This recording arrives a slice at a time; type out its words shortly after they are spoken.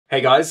Hey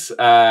guys,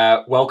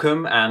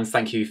 welcome and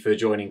thank you for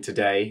joining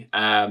today.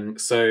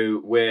 So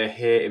we're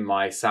here in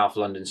my South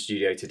London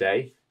studio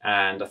today,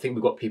 and I think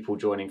we've got people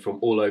joining from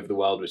all over the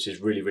world, which is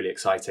really, really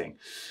exciting.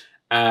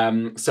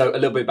 So a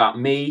little bit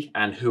about me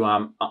and who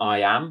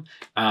I am.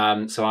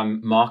 So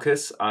I'm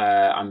Marcus.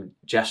 I'm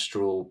a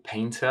gestural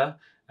painter.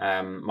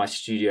 My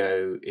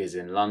studio is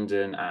in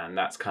London, and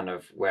that's kind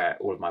of where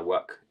all of my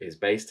work is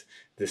based.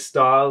 The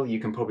style you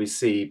can probably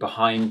see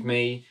behind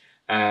me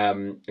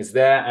is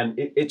there, and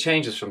it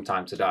changes from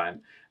time to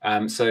time.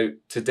 So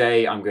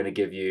today I'm going to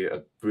give you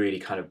a really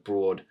kind of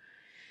broad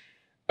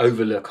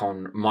overlook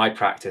on my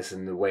practice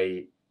and the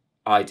way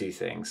I do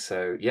things.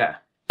 So yeah,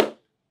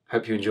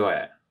 hope you enjoy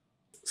it.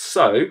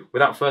 So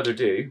without further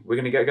ado, we're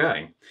going to get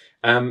going.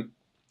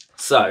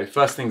 So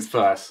first things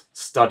first,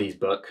 studies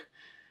book.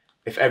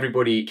 If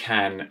everybody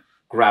can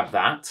grab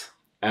that.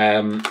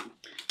 And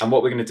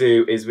what we're going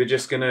to do is we're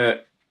just going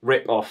to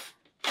rip off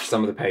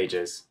some of the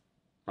pages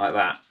like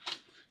that.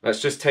 Let's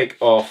just take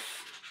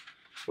off,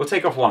 we'll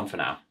take off one for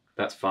now,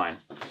 that's fine.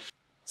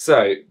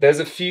 So there's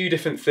a few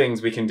different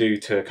things we can do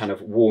to kind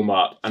of warm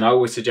up, and I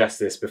always suggest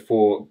this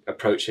before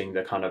approaching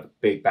the kind of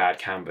big bad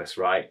canvas,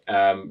 right?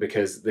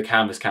 Because the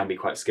canvas can be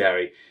quite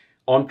scary.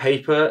 On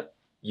paper,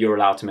 you're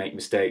allowed to make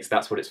mistakes,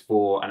 that's what it's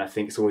for, and I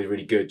think it's always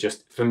really good,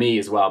 just for me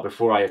as well,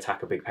 before I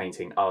attack a big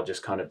painting, I'll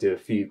just kind of do a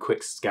few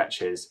quick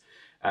sketches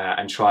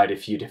and try a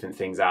few different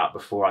things out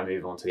before I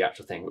move on to the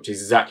actual thing, which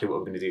is exactly what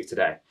we're going to do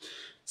today.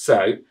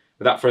 So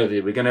without further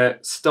ado, we're going to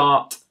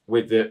start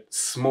with the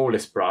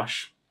smallest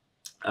brush,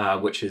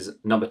 which is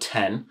number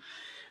 10.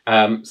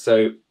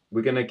 So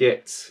we're going to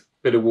get a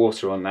bit of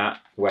water on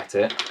that, wet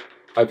it,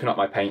 open up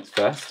my paints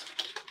first.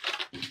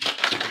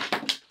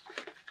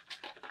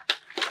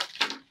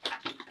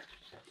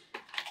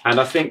 And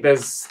I think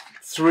there's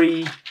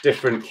 3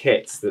 different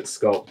kits that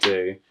Sculpd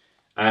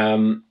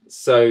do.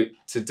 So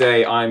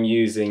today I'm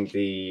using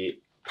the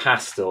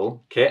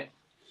Pastel kit.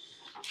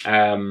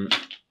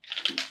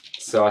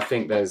 So I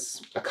think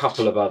there's a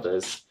couple of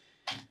others,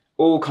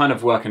 all kind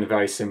of work in a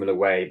very similar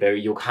way.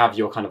 You'll have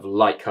your kind of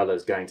light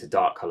colours going to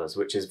dark colours,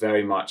 which is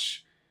very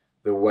much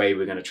the way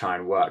we're going to try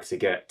and work to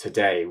get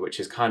today, which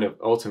is kind of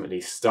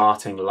ultimately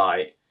starting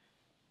light,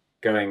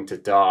 going to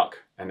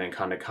dark, and then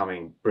kind of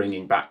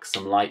bringing back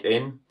some light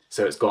in.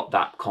 So it's got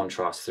that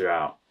contrast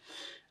throughout.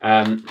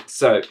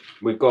 So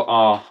we've got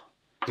our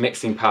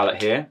mixing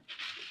palette here.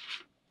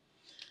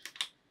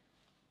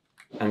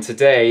 And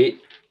today,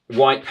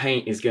 white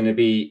paint is going to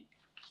be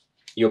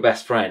your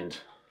best friend.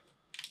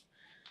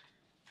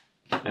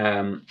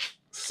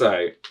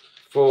 So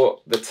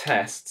for the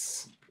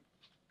tests,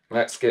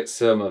 let's get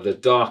some of the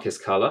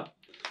darkest color.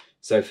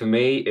 So for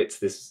me, it's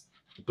this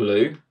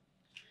blue,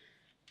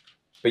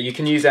 but you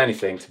can use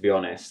anything, to be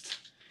honest.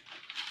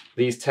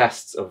 These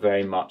tests are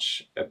very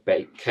much a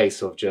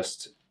case of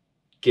just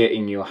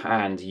getting your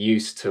hand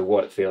used to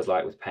what it feels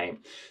like with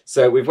paint.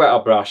 So we've wet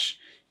our brush,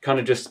 kind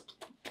of just,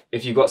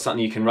 if you've got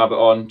something you can rub it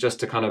on, just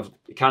to kind of,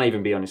 it can't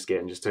even be on your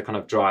skin, just to kind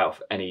of dry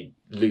off any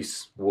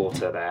loose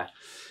water there.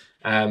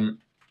 And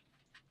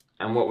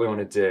what we want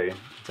to do,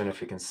 I don't know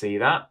if you can see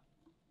that,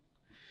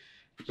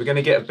 we're going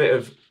to get a bit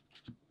of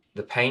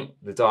the paint,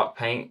 the dark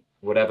paint,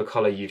 whatever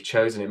colour you've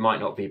chosen. It might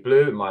not be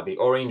blue, it might be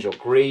orange or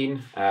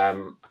green. I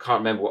can't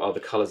remember what other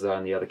colours there are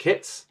in the other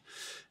kits.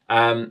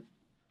 And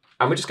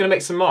we're just going to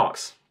make some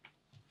marks.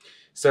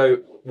 So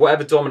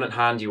whatever dominant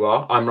hand you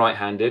are, I'm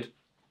right-handed,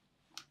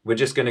 we're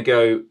just going to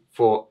go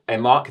for a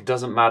mark, it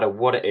doesn't matter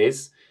what it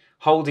is,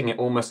 holding it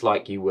almost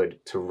like you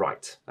would to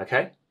write,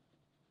 okay?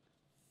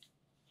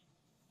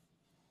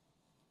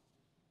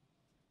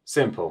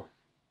 Simple.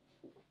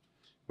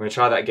 We're going to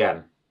try that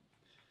again.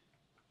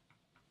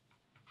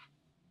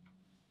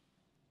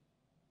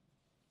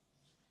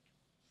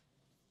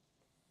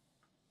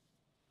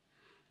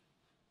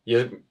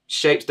 Your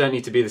shapes don't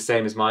need to be the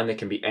same as mine, they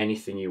can be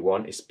anything you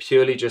want. It's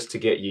purely just to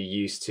get you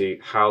used to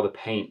how the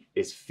paint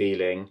is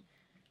feeling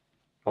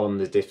on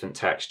the different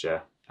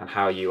texture and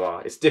how you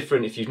are. It's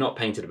different if you've not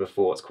painted it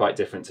before. It's quite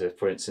different to,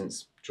 for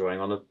instance, drawing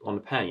on a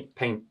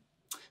paint,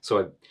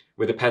 sorry,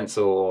 with a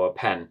pencil or a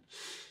pen.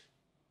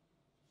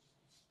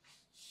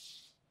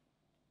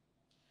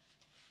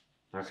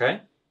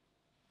 Okay,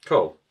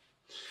 cool.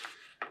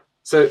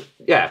 So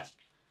yeah,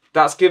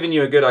 that's given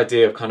you a good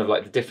idea of kind of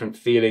like the different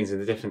feelings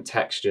and the different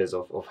textures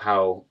of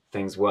how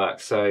things work.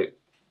 So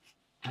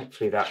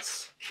hopefully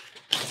that's,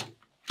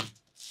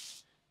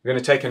 we're going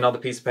to take another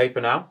piece of paper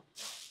now.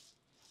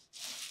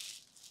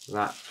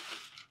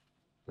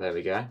 There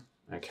we go.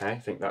 Okay, I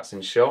think that's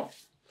in shot.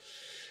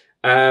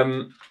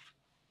 And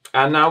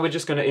now we're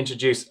just going to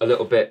introduce a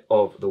little bit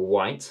of the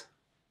white.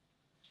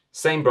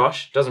 Same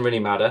brush, doesn't really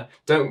matter.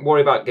 Don't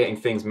worry about getting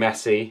things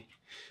messy.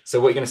 So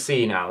what you're going to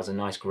see now is a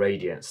nice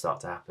gradient start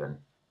to happen.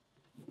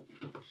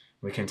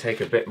 We can take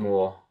a bit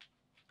more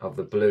of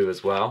the blue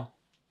as well.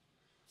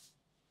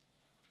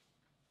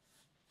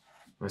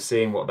 We're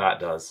seeing what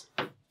that does.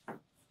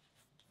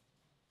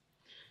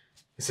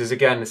 This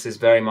is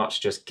very much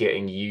just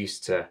getting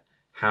used to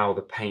how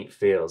the paint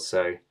feels.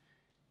 So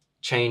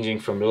changing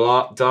from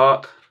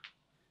dark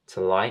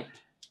to light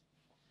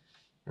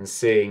and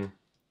seeing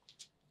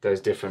those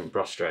different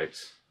brush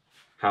strokes,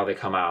 how they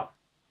come out.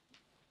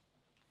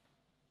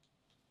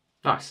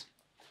 Nice.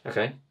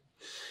 Okay.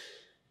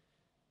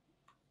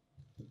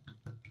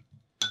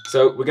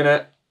 So we're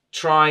gonna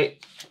try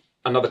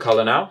another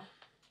color now.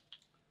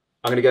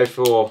 I'm gonna go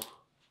for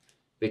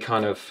the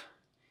kind of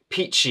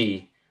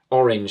peachy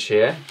orange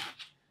here.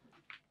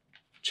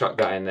 Chuck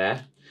that in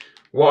there.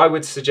 What I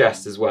would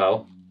suggest as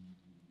well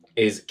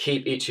is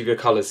keep each of your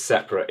colors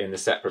separate in the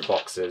separate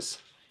boxes.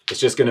 It's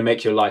just gonna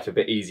make your life a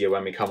bit easier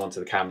when we come onto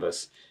the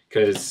canvas,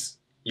 because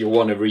you'll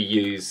want to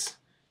reuse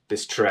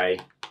this tray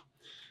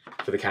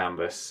for the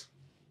canvas.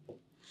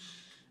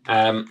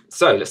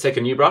 So let's take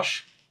a new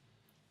brush.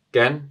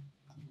 Again,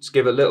 just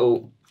give a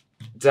little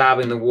dab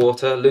in the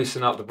water,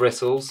 loosen up the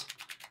bristles.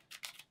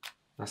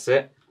 That's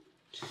it.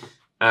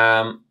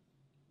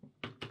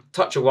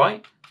 Touch of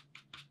white.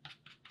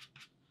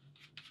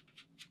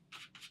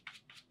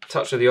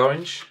 Touch of the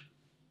orange.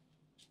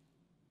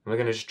 And we're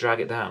going to just drag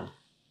it down.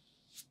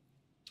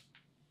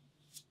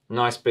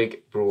 Nice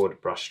big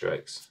broad brush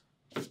strokes.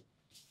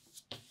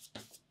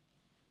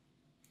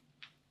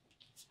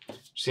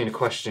 Seen a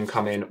question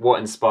come in. What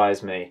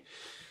inspires me?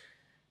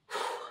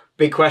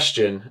 Big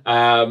question.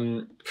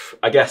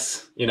 I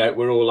guess, you know,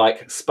 we're all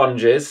like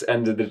sponges.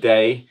 End of the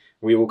day,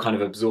 we all kind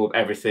of absorb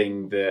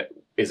everything that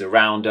is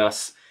around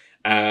us.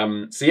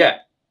 So yeah,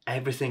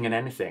 everything and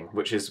anything,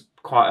 which is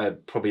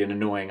probably an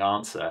annoying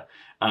answer,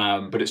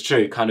 but it's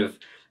true. Kind of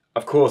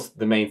course,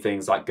 the main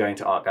things like going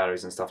to art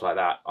galleries and stuff like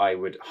that, I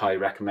would highly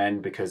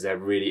recommend, because they're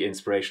really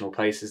inspirational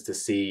places to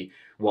see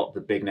what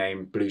the big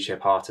name blue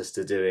chip artists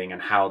are doing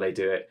and how they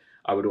do it.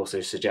 I would also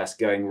suggest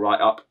going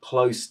right up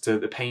close to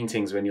the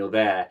paintings when you're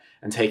there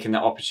and taking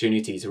that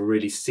opportunity to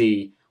really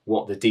see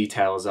what the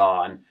details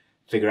are and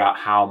figure out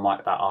how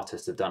might that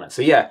artist have done it.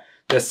 So yeah,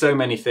 there's so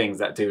many things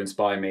that do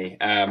inspire me.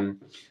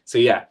 So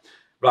yeah,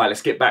 right,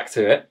 let's get back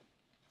to it.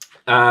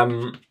 How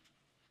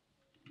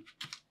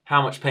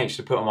much paint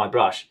should I put on my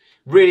brush?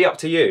 Really up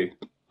to you.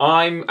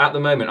 At the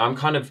moment, I'm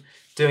kind of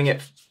doing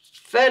it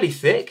fairly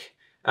thick.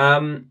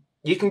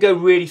 You can go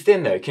really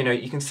thin though. You know,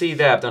 you can see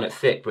there I've done it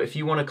thick, but if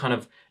you want to kind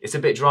of, it's a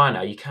bit dry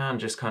now, you can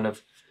just kind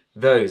of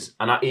those.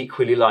 And I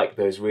equally like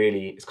those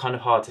really, it's kind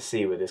of hard to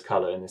see with this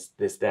color and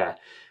this there,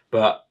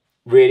 but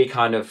really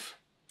kind of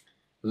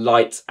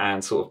light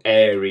and sort of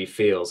airy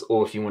feels.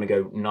 Or if you want to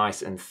go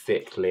nice and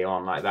thickly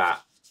on like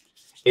that,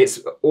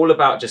 it's all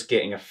about just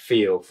getting a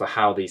feel for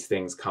how these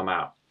things come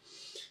out.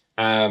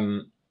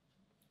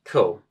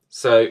 Cool.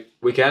 So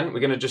we're going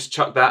to just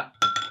chuck that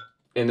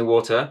in the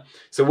water.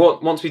 So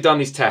once we've done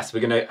these tests,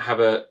 we're going to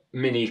have a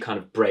mini kind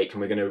of break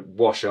and we're going to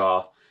wash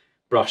our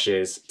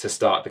brushes to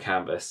start the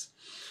canvas.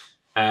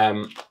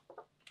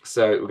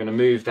 So we're going to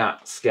move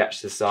that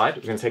sketch to the side.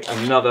 We're going to take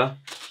another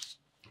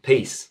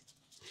piece.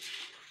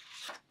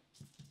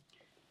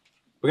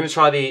 We're going to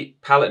try the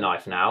palette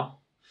knife now.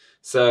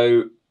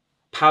 So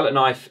palette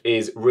knife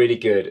is really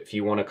good if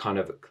you want to kind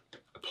of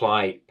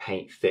apply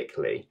paint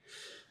thickly.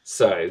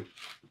 So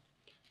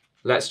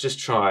let's just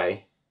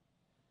try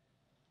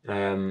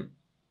some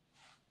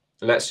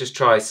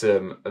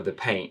of the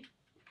paint.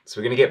 So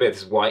we're going to get a bit of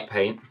this white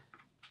paint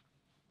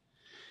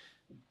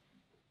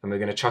and we're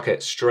going to chuck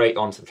it straight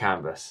onto the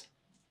canvas.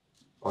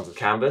 Onto the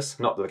canvas,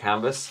 not the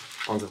canvas,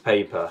 onto the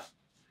paper.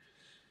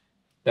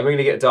 Then we're going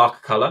to get a darker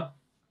colour.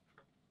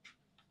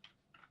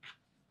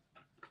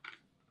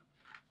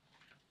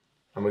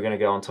 And we're going to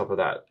go on top of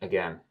that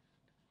again.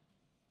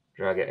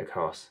 Drag it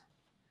across.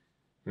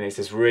 It makes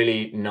this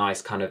really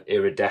nice kind of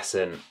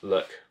iridescent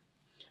look.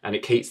 And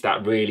it keeps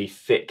that really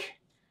thick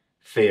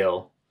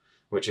feel,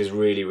 which is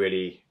really,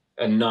 really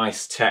a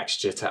nice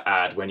texture to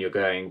add when you're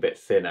going a bit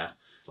thinner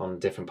on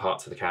different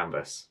parts of the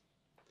canvas.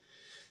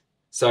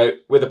 So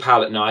with a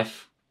palette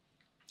knife,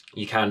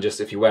 you can just,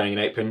 if you're wearing an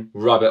apron,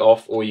 rub it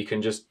off, or you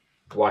can just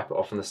wipe it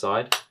off on the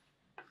side.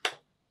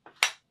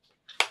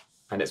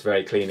 And it's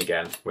very clean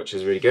again, which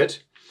is really good.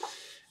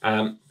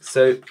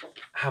 So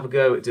have a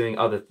go at doing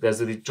there's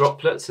the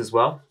droplets as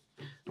well,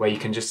 where you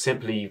can just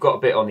simply, you've got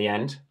a bit on the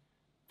end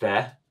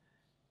there,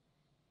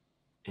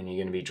 and you're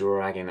going to be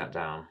dragging that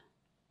down.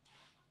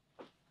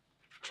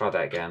 Try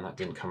that again, that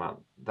didn't come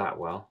out that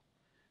well.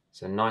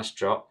 So nice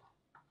drop,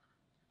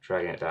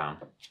 dragging it down.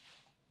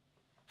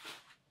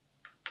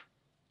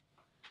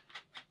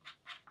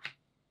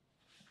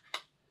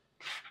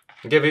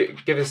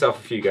 Give yourself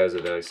a few goes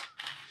of those.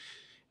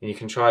 And you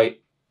can try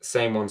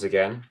same ones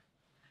again.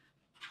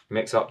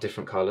 Mix up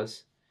different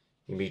colours.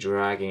 You can be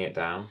dragging it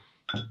down.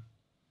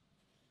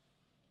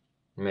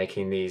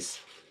 Making these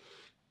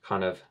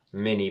kind of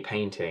mini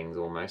paintings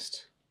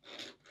almost.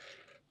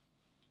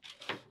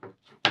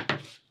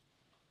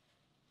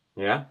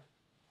 Yeah?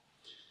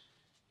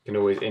 You can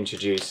always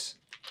introduce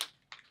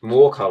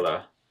more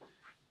colour.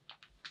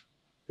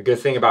 The good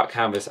thing about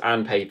canvas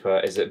and paper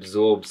is it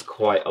absorbs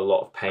quite a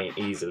lot of paint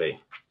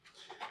easily,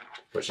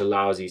 which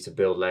allows you to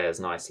build layers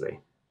nicely.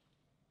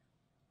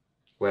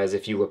 Whereas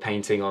if you were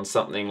painting on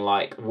something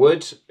like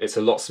wood, it's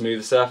a lot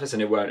smoother surface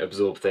and it won't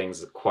absorb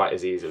things quite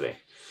as easily.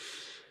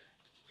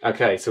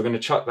 Okay, so we're going to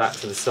chuck that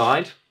to the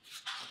side.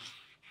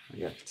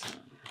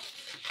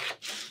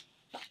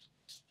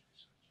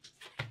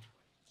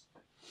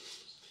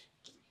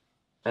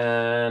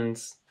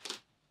 And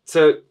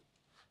so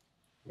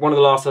one of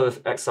the last other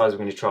exercises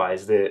we're going to try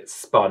is the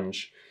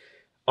sponge.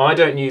 I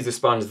don't use the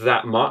sponge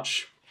that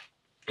much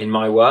in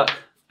my work,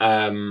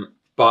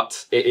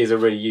 but it is a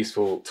really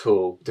useful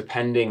tool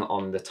depending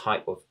on the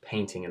type of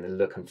painting and the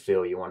look and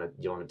feel you want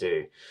to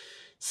do.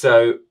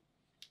 So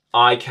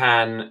I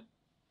can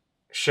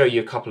show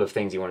you a couple of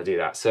things you want to do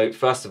that. So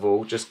first of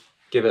all, just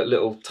give it a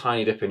little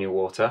tiny dip in your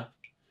water.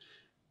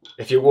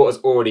 If your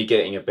water's already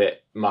getting a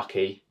bit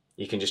mucky,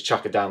 you can just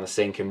chuck it down the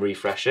sink and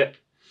refresh it.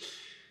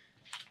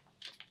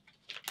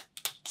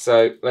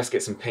 So let's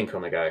get some pink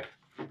on the go.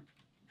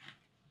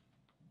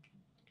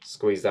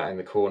 Squeeze that in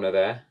the corner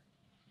there.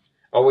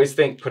 I always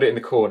think put it in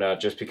the corner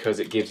just because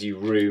it gives you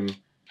room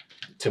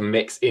to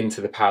mix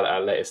into the palette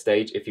at a later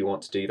stage if you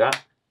want to do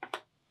that.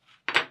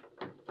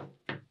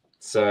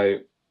 So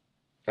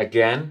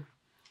again,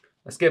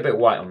 let's get a bit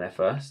white on there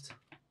first.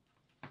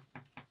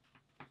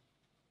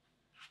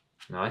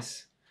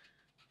 Nice.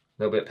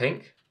 A little bit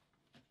pink.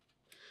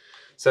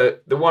 So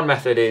the one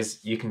method is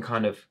you can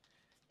kind of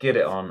get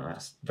it on,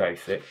 that's very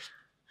thick,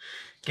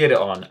 get it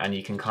on and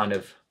you can kind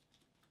of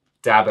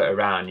dab it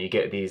around. You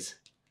get these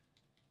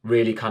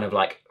really kind of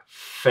like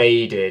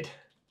faded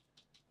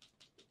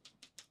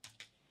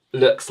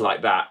looks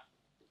like that.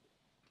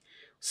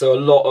 So a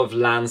lot of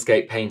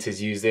landscape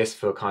painters use this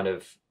for kind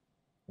of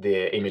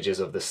the images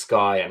of the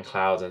sky and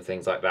clouds and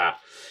things like that.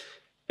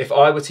 If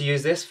I were to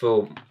use this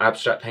for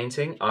abstract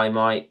painting, I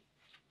might,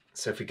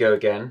 so if we go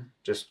again,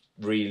 just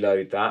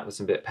reload that with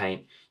some bit of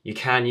paint. You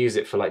can use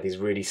it for like these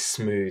really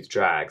smooth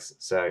drags.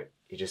 So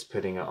you're just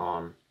putting it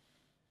on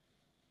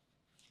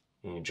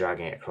and you're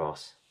dragging it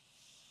across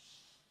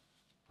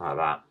like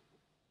that,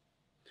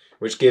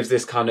 which gives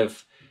this kind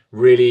of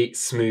really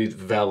smooth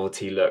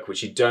velvety look,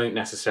 which you don't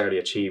necessarily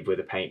achieve with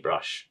a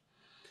paintbrush.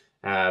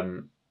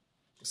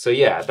 So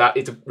yeah, that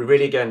it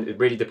really, again, it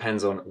really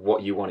depends on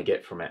what you want to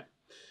get from it.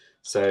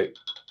 So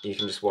you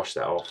can just wash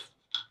that off.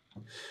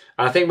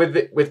 And I think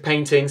with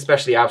painting,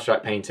 especially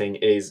abstract painting,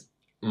 is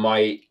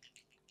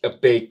a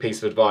big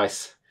piece of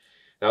advice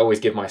that I always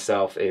give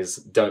myself is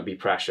don't be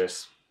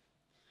precious.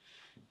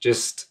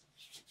 Just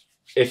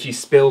if you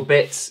spill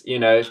bits, you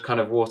know,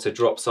 kind of water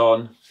drops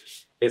on,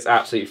 it's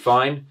absolutely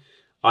fine.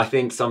 I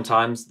think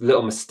sometimes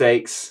little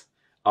mistakes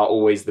are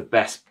always the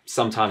best,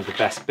 sometimes the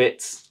best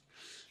bits.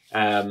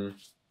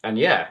 And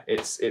yeah,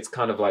 it's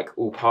kind of like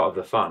all part of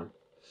the fun.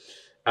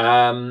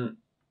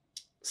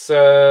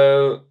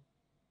 So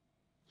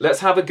let's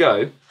have a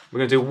go. We're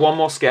going to do one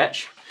more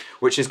sketch,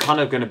 which is kind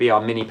of going to be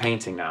our mini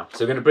painting now.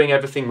 So we're going to bring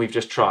everything we've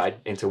just tried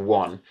into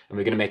one, and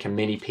we're going to make a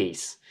mini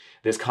piece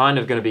that's kind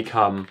of going to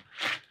become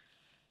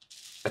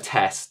a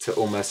test to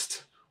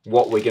almost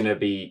what we're going to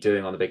be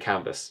doing on the big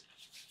canvas.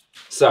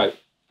 So,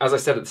 as I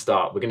said at the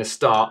start, we're going to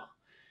start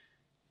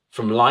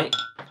from light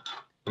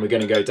and we're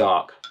going to go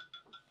dark.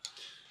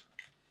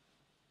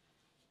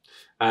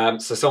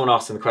 So someone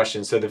asked in the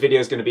question, so the video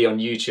is going to be on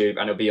YouTube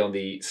and it'll be on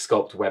the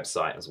Sculpd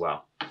website as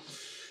well.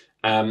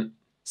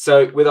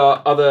 So with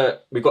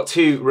we've got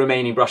two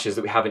remaining brushes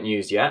that we haven't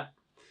used yet.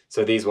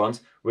 So these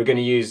ones, we're going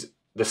to use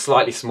the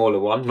slightly smaller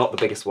one, not the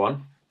biggest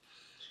one.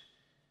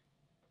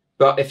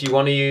 But if you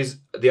want to use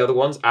the other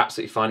ones,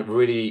 absolutely fine.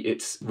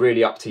 It's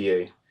really up to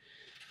you.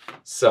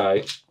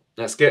 So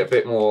let's get a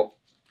bit more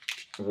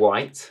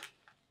white.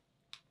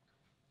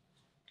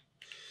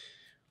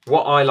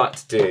 What I like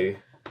to do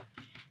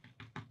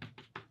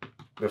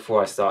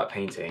before I start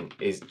painting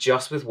is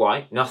just with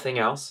white, nothing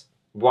else.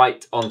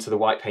 White onto the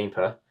white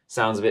paper.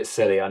 Sounds a bit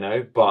silly, I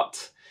know,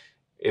 but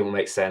it will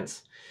make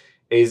sense.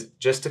 Is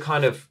just to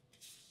kind of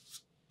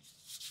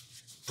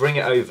bring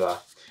it over.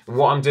 And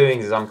what I'm doing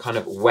is I'm kind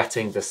of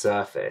wetting the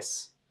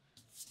surface.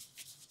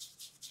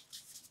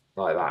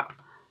 Like that.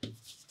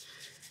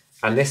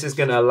 And this is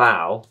going to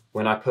allow,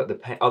 when I put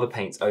the other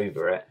paints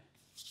over it,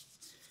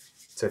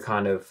 to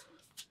kind of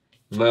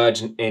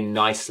merge in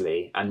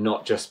nicely and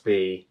not just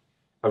be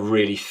a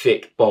really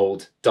thick,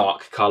 bold,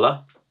 dark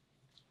colour.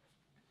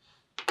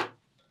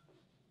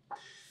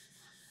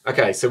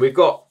 Okay, so we've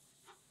got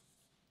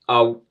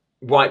our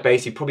white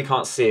base. You probably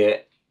can't see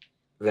it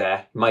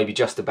there, maybe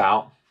just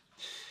about.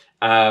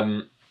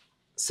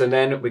 So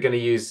then we're going to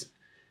use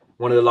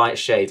one of the light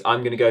shades. I'm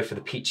going to go for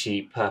the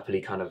peachy,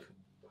 purpley kind of,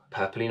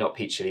 purpley, not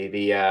peachly,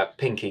 the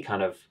pinky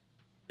kind of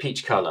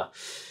peach colour.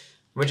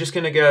 We're just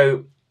going to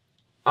go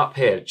up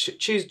here.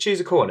 Choose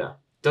a corner.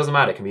 Doesn't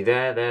matter. It can be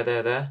there, there,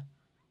 there, there.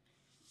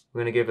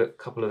 We're going to give it a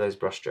couple of those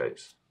brush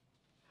strokes.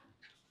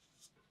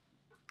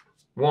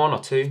 One or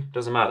two,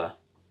 doesn't matter.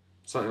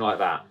 Something like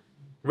that.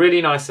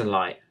 Really nice and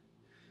light.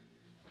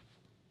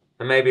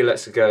 And maybe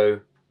let's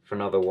go for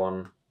another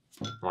one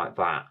like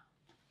that.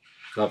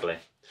 Lovely.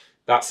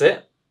 That's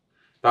it.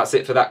 That's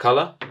it for that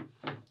colour.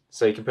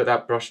 So you can put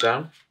that brush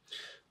down.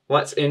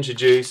 Let's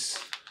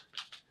introduce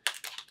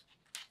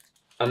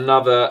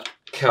another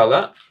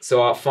colour.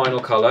 So our final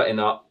colour in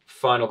our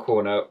final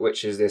corner,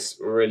 which is this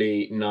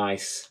really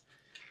nice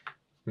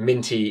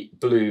minty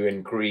blue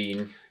and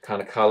green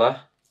kind of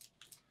colour.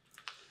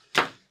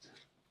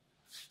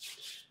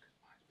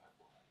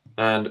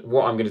 And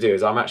what I'm going to do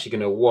is I'm actually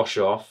going to wash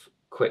off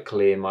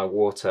quickly in my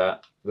water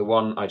the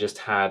one I just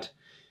had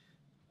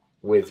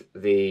with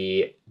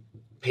the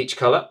peach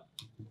colour.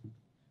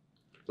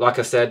 Like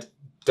I said,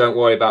 don't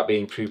worry about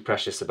being too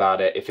precious about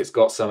it. If it's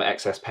got some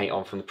excess paint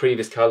on from the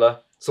previous colour,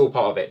 it's all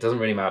part of it. It doesn't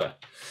really matter.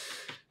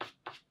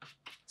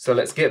 So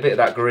let's get a bit of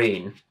that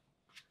green.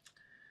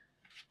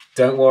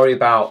 Don't worry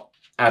about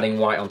adding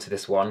white onto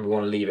this one. We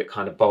want to leave it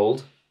kind of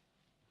bold.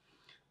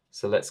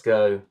 So let's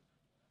go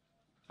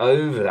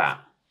over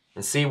that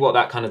and see what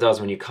that kind of does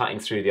when you're cutting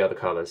through the other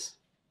colours.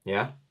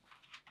 Yeah?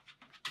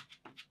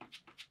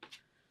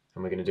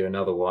 And we're going to do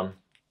another one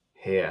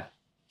here.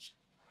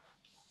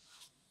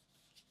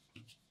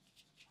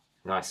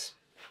 Nice.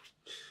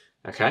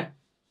 Okay.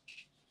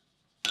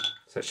 So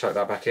let's chuck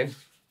that back in.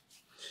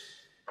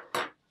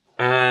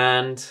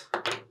 And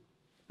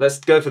let's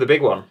go for the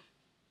big one.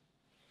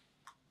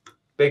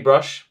 Big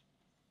brush.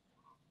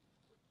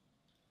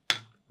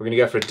 We're going to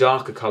go for a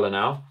darker colour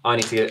now. I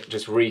need to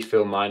just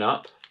refill mine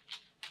up.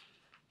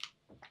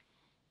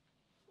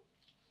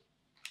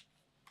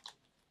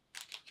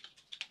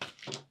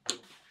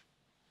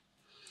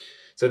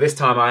 So this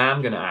time I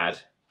am going to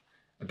add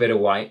a bit of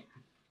white.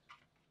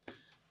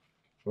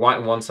 White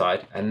on one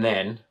side, and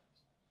then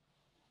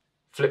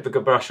flip the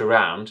brush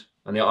around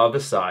on the other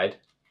side,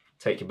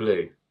 take your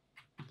blue.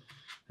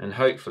 And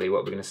hopefully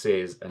what we're going to see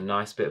is a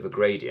nice bit of a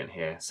gradient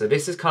here. So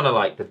this is kind of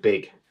like the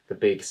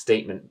big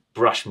statement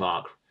brush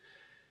mark,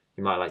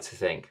 you might like to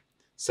think.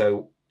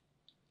 So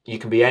you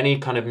can be any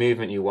kind of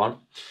movement you want.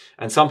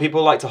 And some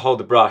people like to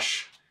hold the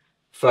brush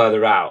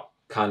further out,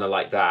 kind of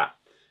like that.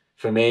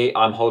 For me,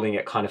 I'm holding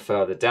it kind of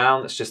further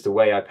down. That's just the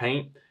way I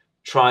paint.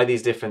 Try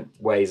these different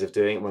ways of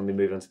doing it when we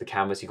move onto the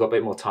canvas. You've got a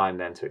bit more time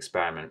then to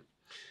experiment.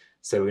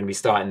 So we're going to be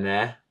starting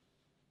there.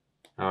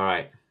 All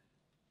right.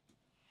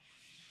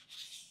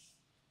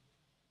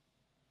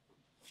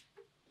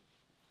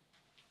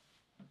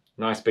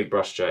 Nice big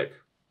brush stroke.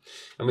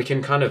 And we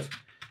can kind of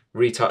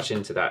retouch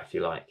into that if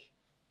you like.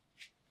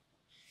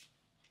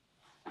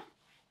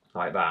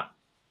 Like that.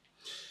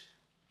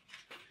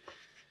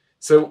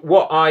 So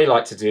what I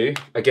like to do,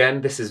 again,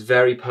 this is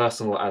very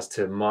personal as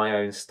to my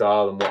own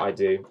style and what I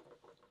do,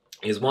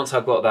 is once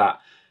I've got that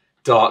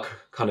dark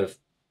kind of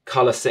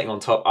colour sitting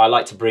on top, I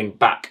like to bring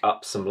back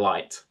up some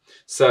light.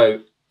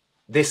 So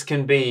this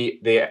can be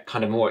the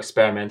kind of more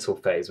experimental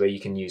phase where you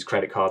can use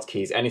credit cards,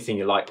 keys, anything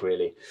you like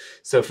really.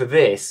 So for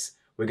this,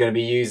 we're going to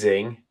be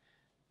using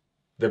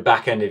the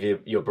back end of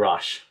your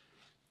brush.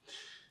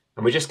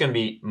 And we're just going to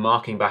be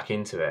marking back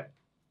into it.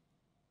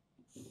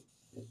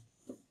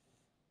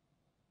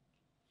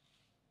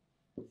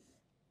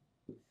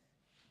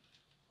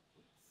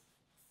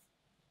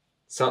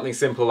 Something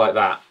simple like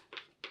that.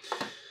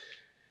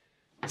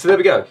 So there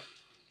we go.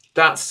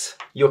 That's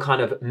your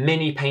kind of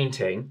mini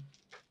painting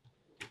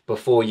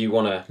before you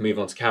want to move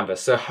on to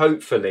canvas. So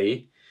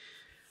hopefully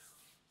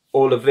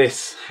all of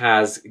this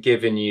has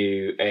given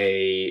you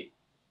a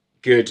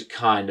good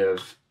kind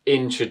of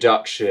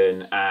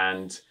introduction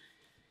and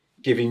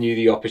giving you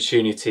the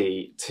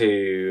opportunity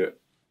to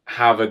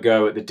have a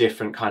go at the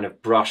different kind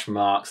of brush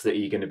marks that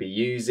you're going to be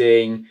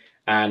using,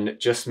 and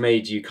just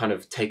made you kind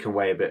of take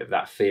away a bit of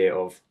that fear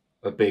of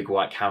a big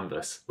white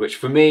canvas, which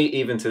for me,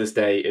 even to this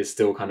day, is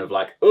still kind of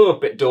like, oh, a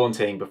bit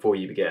daunting before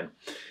you begin.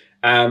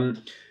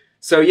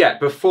 So yeah,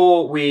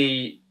 before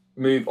we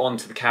move on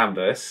to the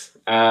canvas,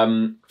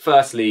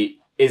 firstly,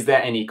 is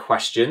there any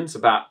questions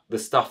about the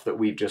stuff that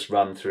we've just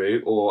run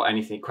through, or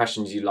anything,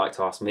 questions you'd like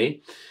to ask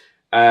me?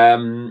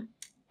 And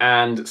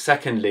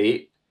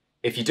secondly,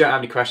 if you don't have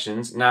any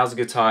questions, now's a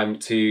good time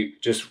to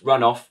just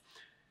run off,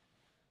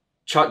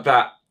 chuck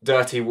that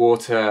dirty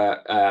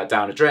water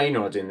down a drain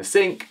or in the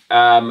sink,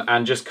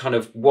 and just kind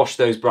of wash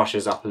those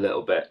brushes up a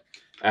little bit.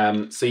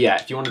 So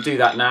yeah, if you want to do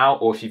that now,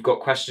 or if you've got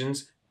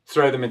questions,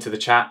 throw them into the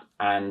chat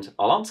and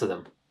I'll answer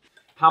them.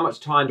 How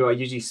much time do I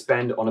usually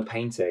spend on a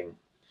painting?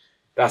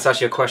 That's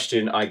actually a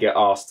question I get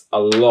asked a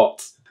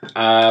lot.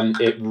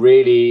 It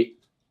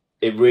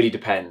really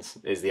depends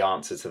is the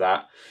answer to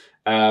that.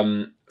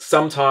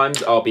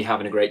 Sometimes I'll be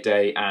having a great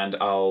day and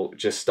I'll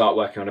just start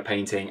working on a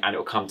painting and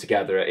it'll come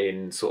together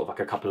in sort of like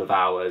a couple of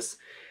hours,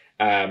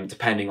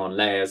 depending on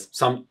layers.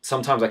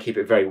 Sometimes I keep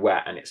it very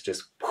wet and it's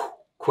just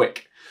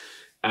quick.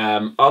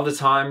 Other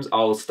times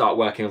I'll start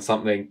working on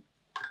something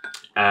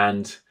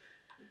and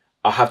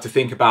I'll have to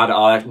think about it.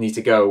 I'll need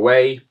to go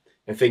away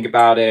and think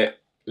about it,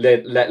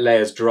 let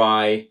layers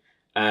dry.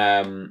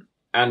 And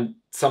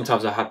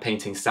sometimes I have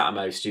paintings sat in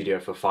my studio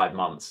for 5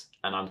 months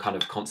and I'm kind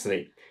of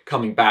constantly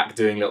coming back,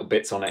 doing little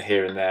bits on it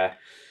here and there.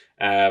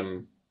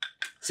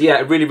 So yeah,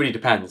 it really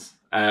depends.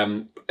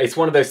 It's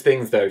one of those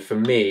things though, for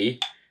me,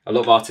 a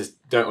lot of artists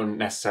don't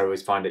necessarily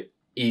always find it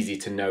easy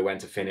to know when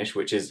to finish,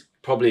 which is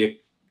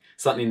probably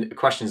something, a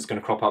question that's going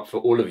to crop up for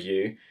all of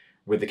you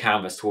with the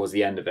canvas towards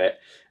the end of it.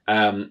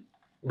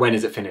 When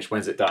is it finished?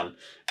 When's it done?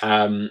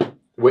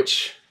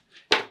 Which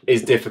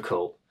is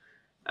difficult.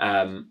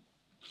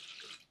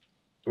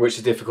 which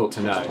is difficult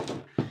to know.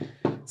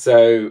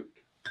 So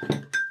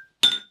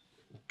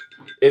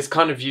it's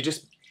kind of,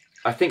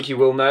 I think you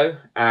will know,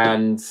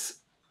 and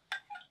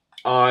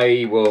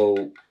I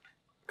will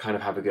kind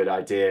of have a good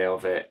idea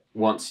of it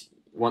once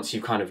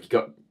you've kind of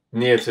got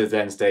near to the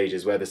end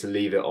stages, whether to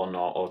leave it or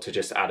not, or to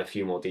just add a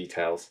few more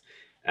details.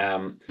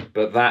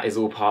 But that is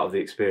all part of the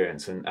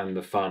experience and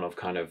the fun of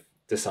kind of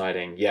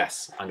deciding,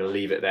 yes, I'm going to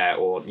leave it there,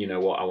 or you know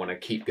what, I want to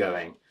keep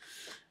going.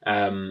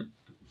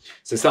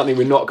 So something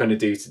we're not going to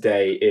do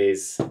today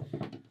is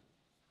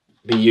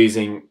be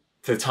using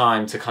the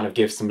time to kind of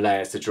give some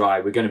layers to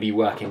dry. We're going to be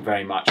working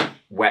very much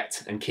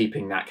wet and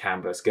keeping that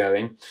canvas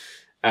going.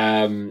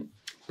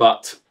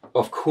 But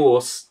of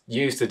course,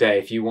 use today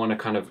if you want to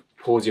kind of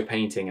pause your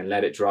painting and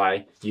let it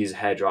dry. Use a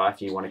hairdryer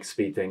if you want to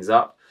speed things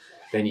up.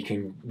 Then you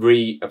can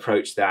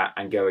reapproach that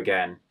and go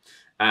again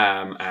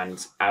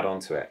and add on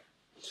to it.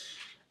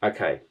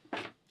 Okay,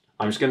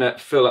 I'm just going to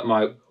fill up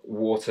my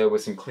water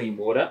with some clean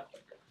water.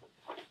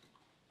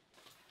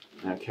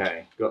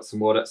 Okay, got some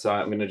water, so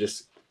I'm going to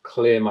just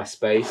clear my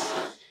space.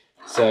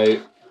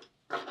 So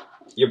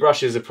your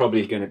brushes are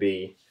probably going to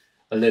be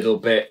a little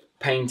bit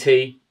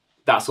painty.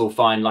 That's all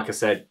fine. Like I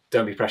said,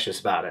 don't be precious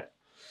about it.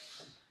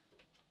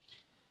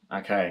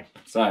 Okay,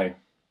 so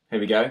here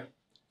we go.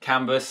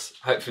 Canvas.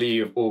 Hopefully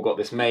you've all got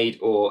this made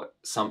or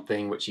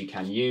something which you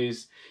can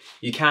use.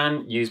 You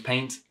can use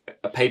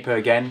paper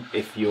again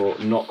if you're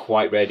not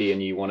quite ready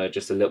and you want to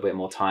just a little bit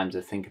more time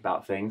to think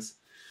about things.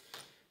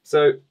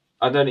 So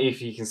I don't know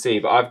if you can see,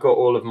 but I've got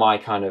all of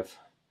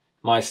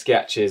my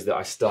sketches that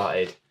I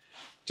started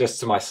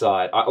just to my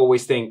side. I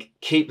always think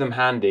keep them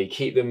handy,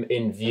 keep them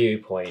in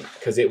viewpoint,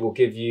 because it will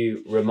give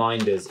you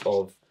reminders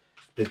of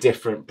the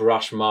different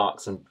brush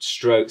marks and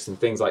strokes and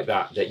things like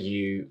that that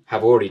you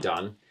have already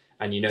done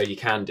and you know you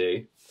can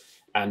do,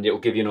 and it will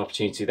give you an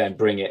opportunity to then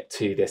bring it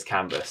to this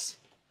canvas.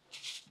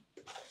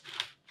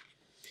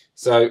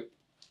 So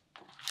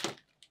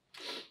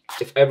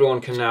if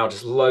everyone can now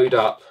just load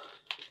up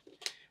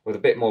with a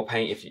bit more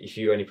paint, if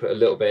you only put a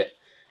little bit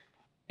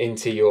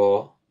into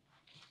your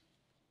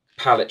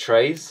palette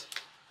trays,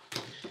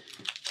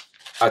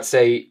 I'd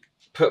say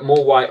put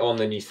more white on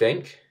than you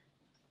think.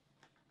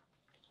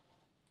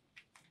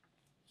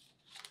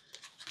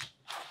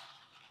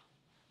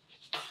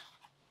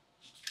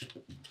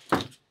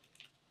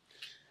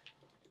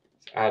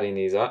 Adding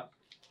these up.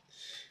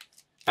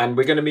 And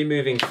we're going to be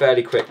moving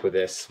fairly quick with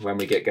this when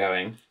we get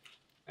going.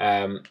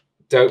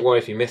 Don't worry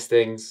if you miss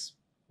things.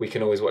 We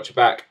can always watch it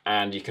back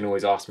and you can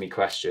always ask me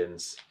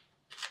questions.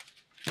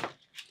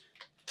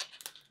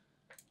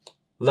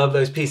 Love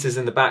those pieces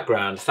in the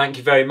background. Thank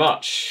you very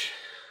much.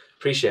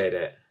 Appreciate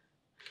it.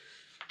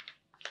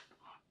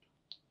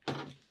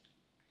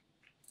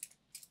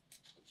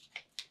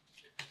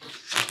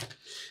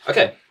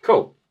 Okay,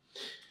 cool.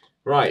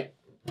 Right.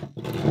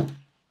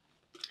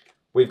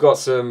 We've got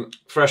some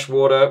fresh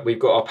water, we've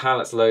got our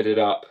palettes loaded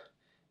up,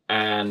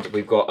 and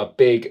we've got a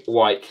big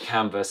white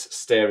canvas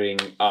staring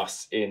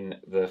us in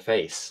the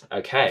face.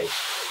 Okay,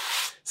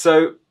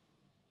 so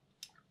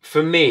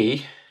for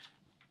me,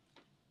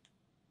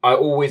 I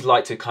always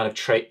like to kind of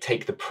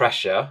take the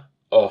pressure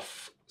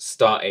off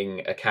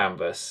starting a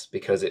canvas,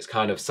 because it's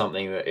kind of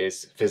something that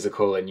is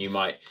physical, and you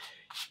might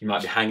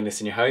be hanging this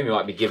in your home, you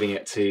might be giving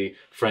it to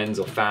friends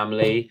or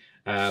family.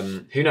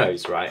 Who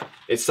knows, right?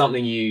 It's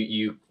something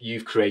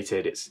you've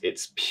created.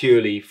 It's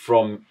purely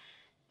from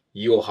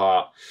your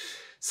heart.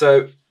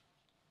 So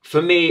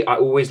for me, I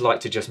always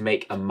like to just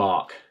make a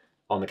mark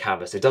on the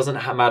canvas. It doesn't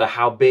matter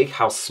how big,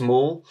 how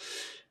small.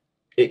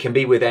 It can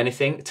be with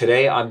anything.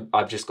 Today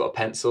I've just got a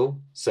pencil.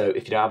 So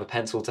if you don't have a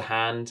pencil to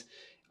hand,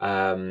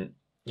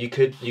 you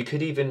could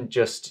even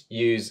just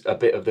use a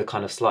bit of the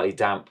kind of slightly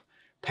damp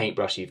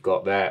paintbrush you've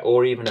got there,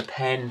 or even a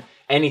pen,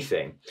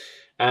 anything.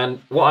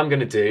 And what I'm going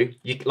to do,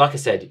 like I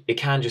said, it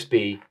can just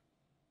be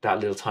that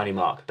little tiny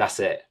mark. That's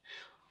it.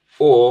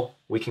 Or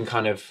we can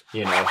kind of,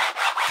 you know,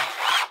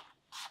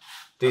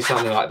 do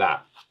something like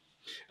that.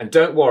 And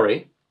don't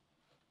worry,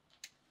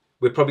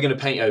 we're probably going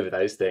to paint over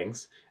those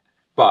things.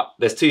 But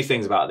there's two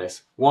things about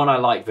this. One, I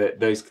like that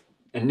those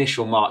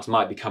initial marks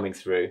might be coming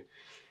through.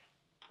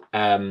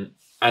 And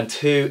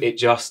two,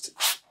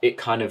 it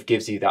kind of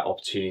gives you that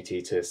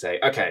opportunity to say,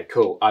 okay,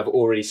 cool, I've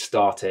already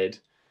started.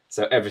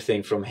 So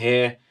everything from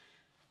here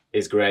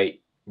is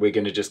great. We're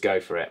going to just go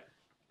for it.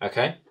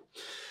 Okay.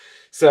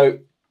 So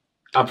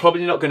I'm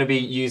probably not going to be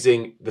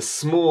using the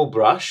small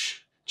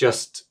brush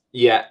just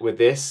yet with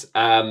this.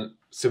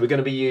 So we're going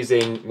to be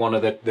using one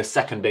of the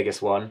second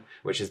biggest one,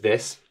 which is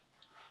this.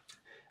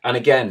 And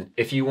again,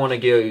 if you want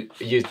to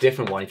use a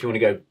different one, if you want to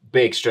go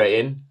big straight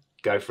in,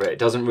 go for it. It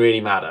doesn't really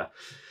matter.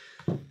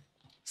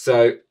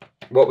 So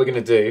what we're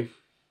going to do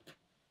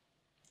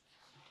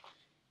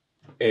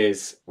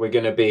is we're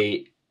going to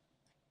be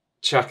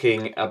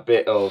chucking a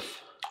bit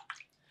of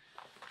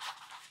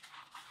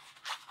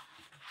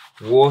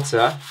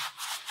water,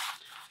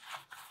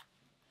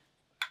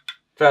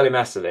 fairly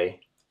messily,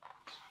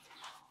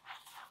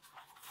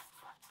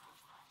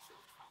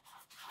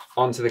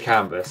 onto the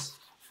canvas.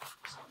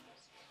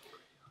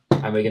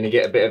 And we're going to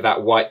get a bit of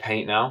that white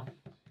paint now.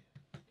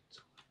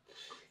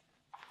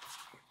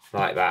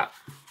 Like that.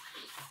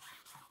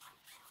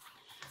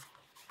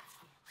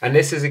 And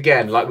this is,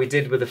 again, like we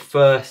did with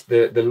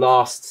the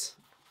last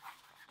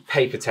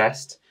paper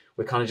test.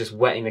 We're kind of just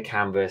wetting the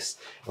canvas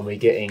and we're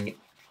getting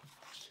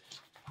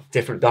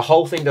different. The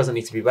whole thing doesn't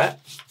need to be wet.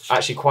 I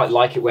actually quite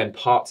like it when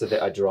parts of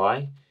it are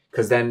dry,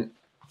 because then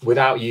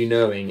without you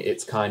knowing,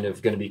 it's kind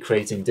of going to be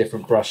creating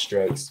different brush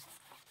strokes.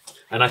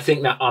 And I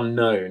think that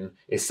unknown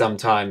is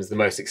sometimes the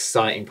most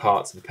exciting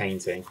parts of the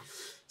painting.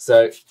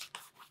 So,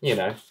 you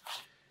know,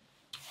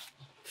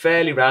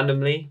 fairly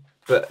randomly,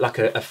 but like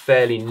a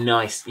fairly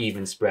nice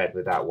even spread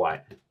with that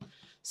white.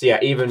 So yeah,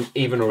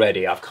 even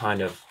already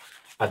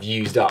I've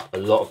used up a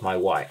lot of my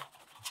white.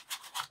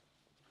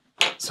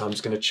 So I'm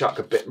just going to chuck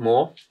a bit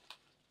more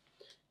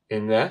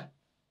in there,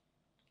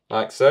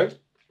 like so.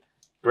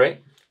 Great.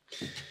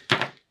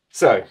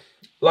 So,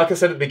 like I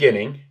said at the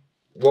beginning,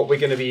 what we're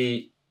going to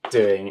be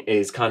doing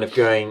is kind of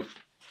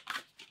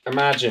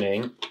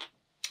imagining,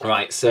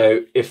 right,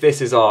 so if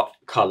this is our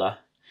colour,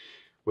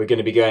 we're going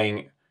to be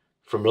going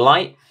from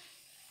light,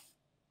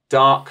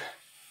 dark,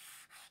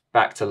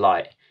 back to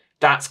light.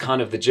 That's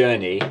kind of the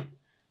journey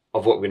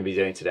of what we're going to be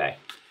doing today.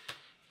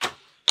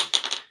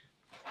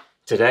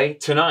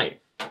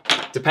 Tonight.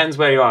 Depends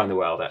where you are in the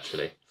world,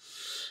 actually.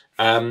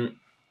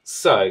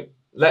 So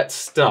let's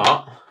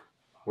start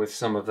with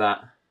some of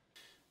that.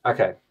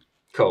 Okay,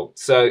 cool.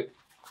 So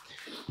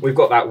we've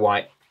got that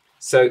white.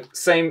 So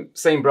same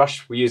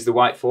brush we use the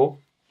white for.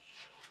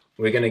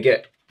 We're going to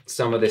get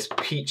some of this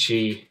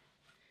peachy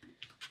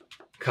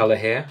colour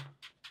here.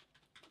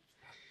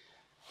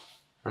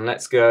 And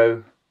let's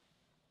go,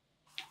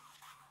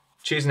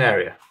 choose an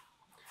area.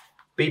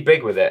 Be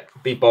big with it,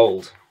 be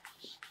bold.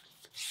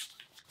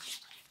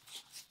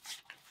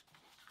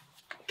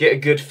 Get a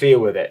good feel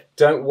with it.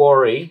 Don't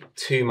worry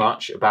too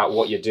much about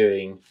what you're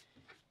doing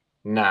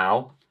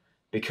now,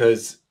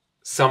 because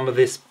some of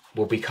this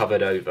will be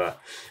covered over.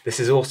 This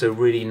is also a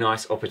really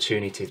nice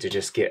opportunity to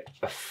just get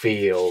a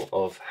feel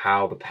of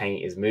how the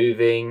paint is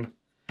moving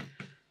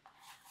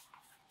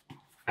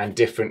and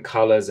different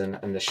colours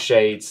and the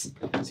shades.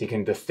 So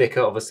the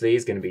thicker obviously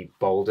is going to be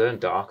bolder and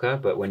darker,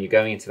 but when you're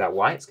going into that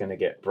white, it's going to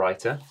get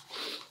brighter.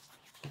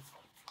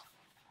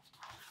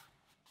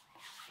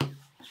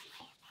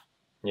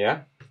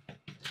 Yeah.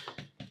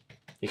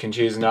 You can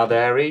choose another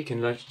area, you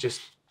can just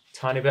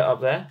tiny bit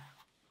up there.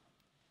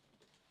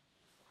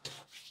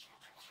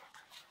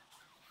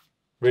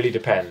 Really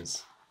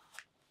depends.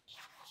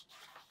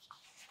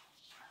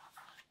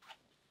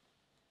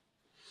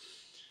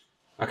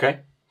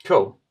 Okay,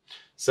 cool.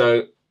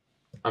 So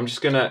I'm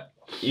just gonna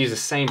use the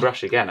same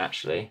brush again,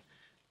 actually.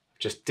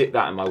 Just dip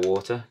that in my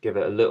water, give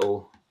it a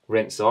little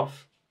rinse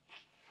off.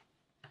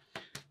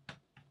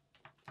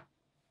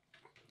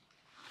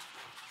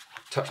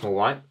 Touch more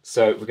white.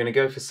 So we're gonna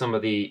go for some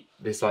of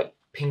this like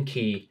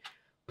pinky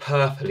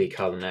purpley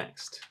colour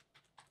next.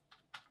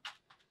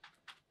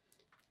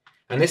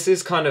 And this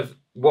is kind of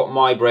what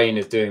my brain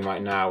is doing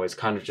right now, is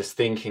kind of just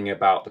thinking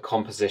about the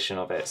composition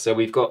of it. So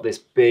we've got this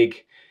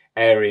big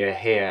area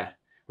here,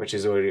 which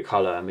is already a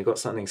colour, and we've got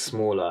something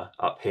smaller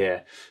up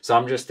here. So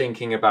I'm just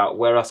thinking about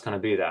where else can I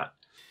do that?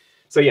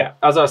 So yeah,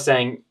 as I was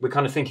saying, we're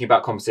kind of thinking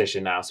about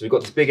composition now. So we've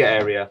got this bigger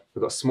area,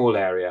 we've got a small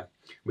area.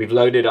 We've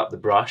loaded up the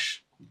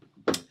brush.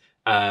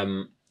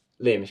 Liam,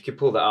 if you could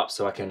pull that up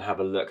so I can have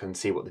a look and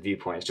see what the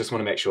viewpoint is. Just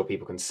want to make sure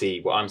people can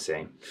see what I'm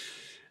seeing.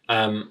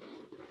 And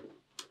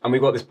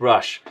we've got this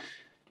brush,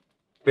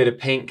 bit of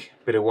pink,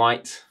 bit of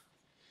white.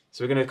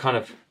 So we're going to kind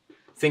of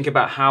think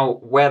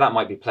about where that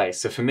might be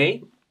placed. So for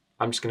me,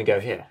 I'm just going to go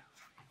here.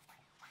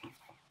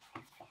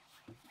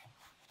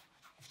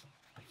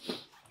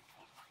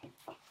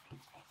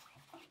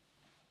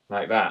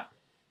 Like that.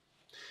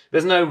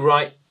 There's no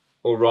right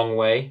or wrong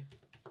way.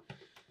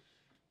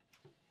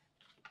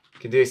 You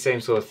can do the same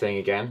sort of thing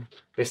again.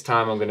 This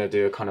time I'm going to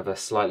do a kind of a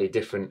slightly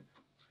different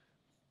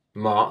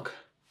mark.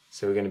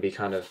 So we're going to be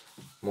kind of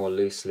more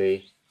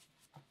loosely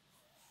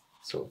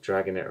sort of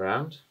dragging it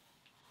around.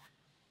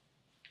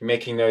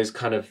 Making those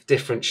kind of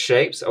different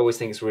shapes. I always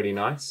think it's really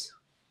nice.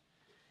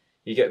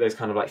 You get those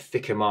kind of like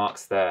thicker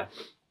marks there.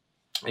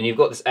 And you've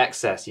got this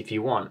excess if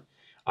you want.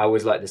 I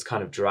always like this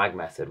kind of drag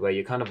method where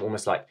you're kind of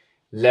almost like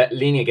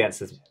leaning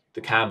against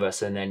the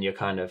canvas and then you're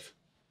kind of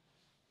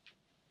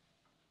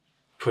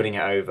putting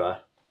it over.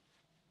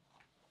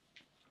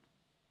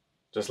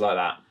 Just like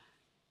that.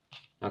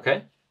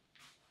 Okay?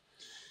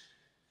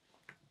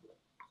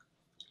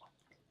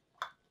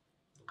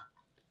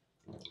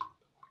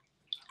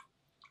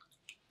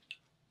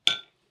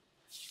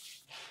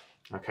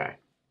 Okay.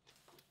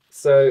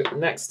 So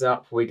next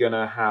up, we're going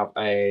to have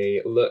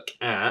a look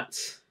at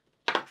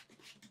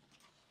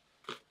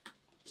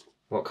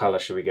what colour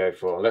should we go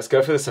for? Let's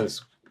go for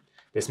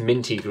this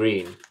minty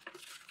green.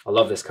 I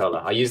love this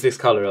colour. I use this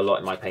colour a lot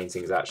in my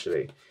paintings,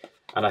 actually.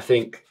 And I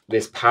think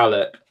this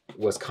palette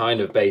was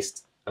kind of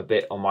based a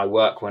bit on my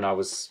work when I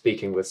was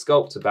speaking with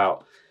Sculpd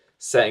about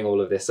setting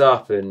all of this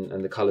up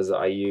and the colours that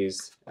I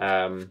use.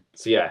 So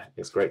yeah,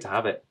 it's great to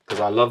have it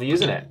because I love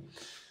using it.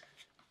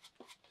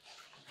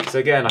 So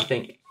again, I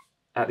think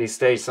at these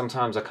stages,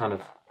 sometimes I kind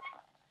of,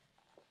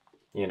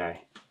 you know,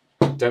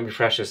 don't be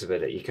precious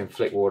with it. You can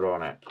flick water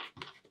on it.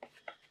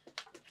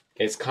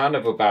 It's kind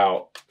of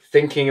about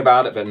thinking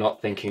about it, but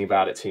not thinking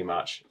about it too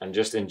much, and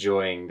just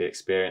enjoying the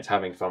experience,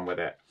 having fun with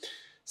it.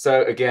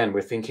 So again,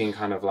 we're thinking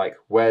kind of like,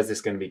 where's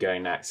this going to be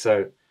going next?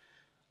 So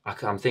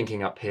I'm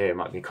thinking up here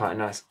might be quite a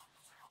nice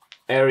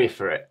area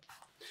for it.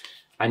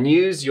 And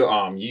use your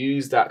arm,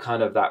 use that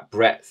kind of that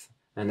breadth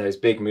and those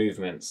big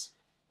movements.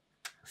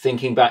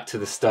 Thinking back to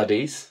the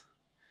studies,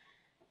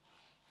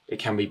 it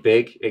can be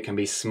big, it can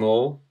be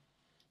small.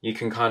 You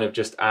can kind of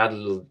just add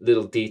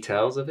little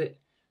details of it,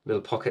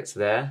 little pockets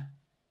there,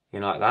 you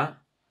know, like that.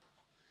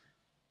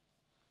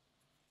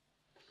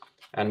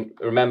 And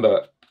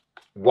remember,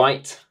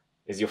 white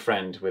is your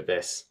friend with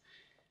this.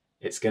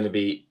 It's going to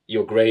be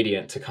your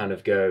gradient to kind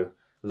of go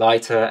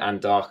lighter and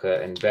darker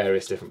in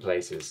various different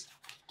places.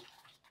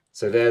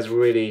 So there's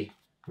really,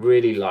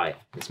 really light.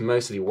 It's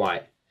mostly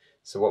white.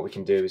 So what we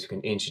can do is we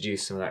can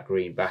introduce some of that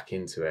green back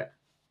into it.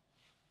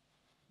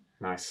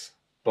 Nice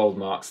bold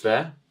marks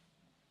there.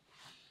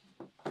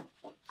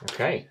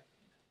 Okay.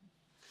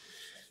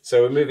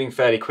 So we're moving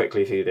fairly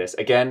quickly through this.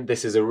 Again,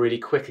 this is a really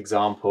quick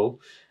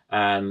example.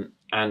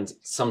 And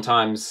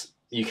sometimes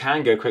you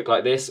can go quick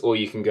like this, or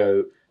you can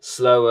go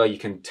slower. You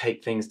can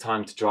take things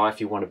time to dry. If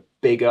you want a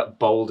bigger,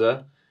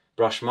 bolder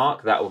brush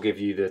mark, that will give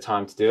you the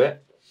time to do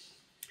it.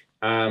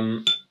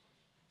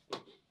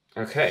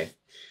 Okay,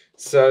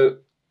 so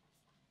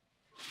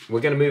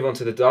we're going to move on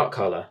to the dark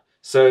color.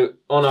 So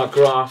on our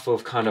graph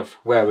of kind of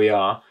where we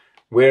are,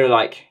 we're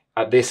like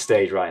at this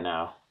stage right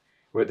now.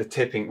 We're at the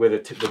tipping, we're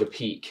at the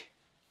peak.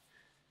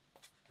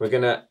 We're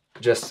going to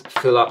just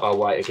fill up our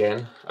white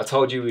again. I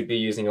told you we'd be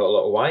using a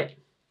lot of white,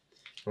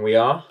 and we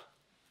are.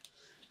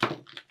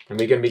 And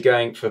we're going to be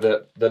going for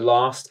the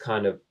last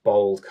kind of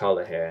bold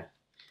color here,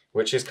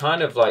 which is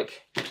kind of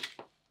like,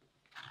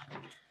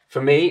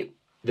 for me,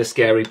 the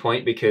scary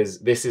point, because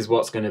this is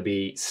what's going to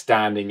be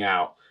standing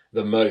out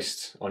the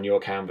most on your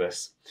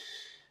canvas.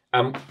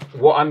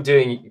 What I'm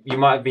doing, you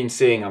might have been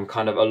seeing, I'm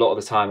kind of, a lot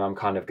of the time, I'm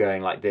kind of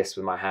going like this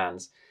with my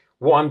hands.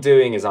 What I'm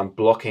doing is I'm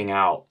blocking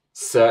out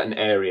certain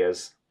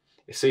areas.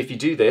 So if you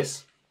do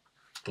this,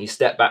 you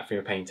step back from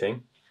your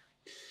painting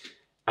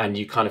and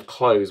you kind of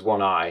close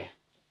one eye,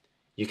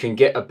 you can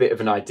get a bit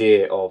of an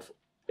idea of,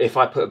 if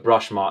I put a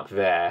brush mark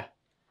there,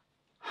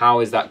 how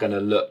is that going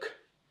to look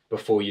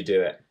before you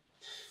do it?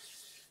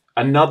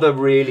 Another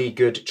really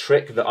good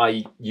trick that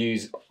I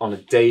use on a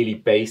daily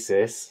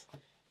basis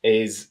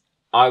is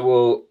I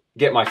will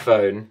get my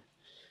phone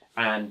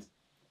and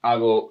I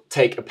will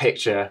take a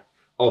picture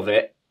of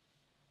it,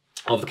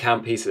 of the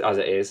camp piece as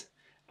it is.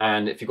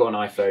 And if you've got an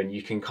iPhone,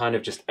 you can kind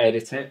of just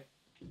edit it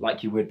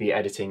like you would be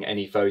editing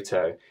any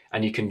photo.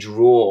 And you can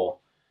draw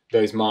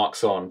those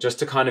marks on just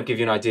to kind of give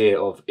you an idea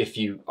of, if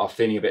you are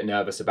feeling a bit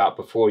nervous about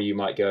before you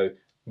might go,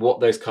 what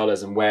those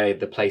colors and where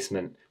the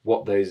placement,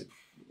 what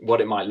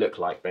it might look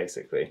like,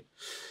 basically.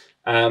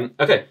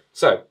 Okay,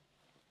 so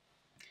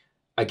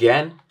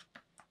again,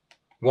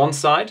 one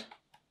side,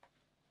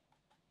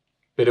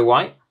 bit of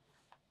white,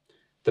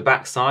 the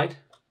back side,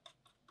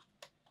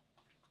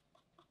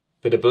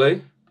 bit of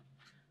blue.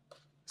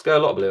 Let's go a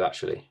lot of blue,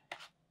 actually.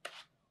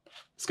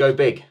 Let's go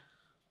big.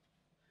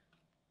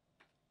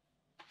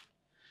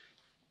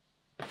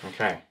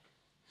 Okay,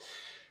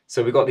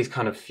 so we've got these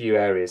kind of few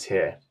areas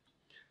here.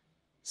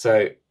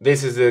 So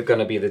this is going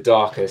to be the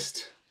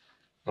darkest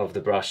of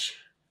the brush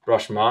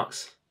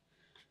marks.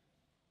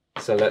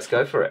 So let's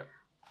go for it.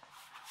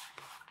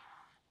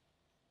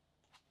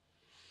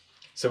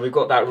 So we've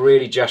got that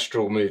really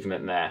gestural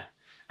movement there.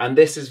 And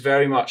this is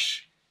very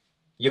much,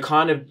 you're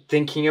kind of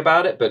thinking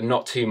about it, but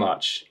not too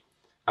much.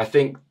 I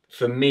think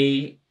for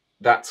me,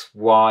 that's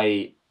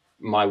why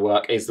my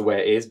work is the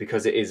way it is,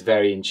 because it is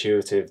very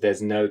intuitive.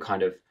 There's no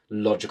kind of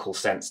logical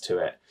sense to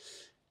it.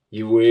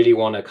 You really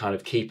want to kind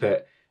of keep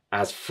it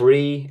as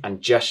free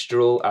and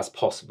gestural as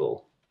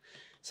possible.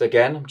 So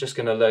again, I'm just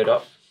going to load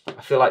up.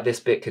 I feel like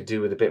this bit could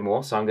do with a bit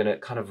more, so I'm going to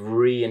kind of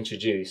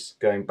reintroduce,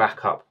 going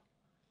back up.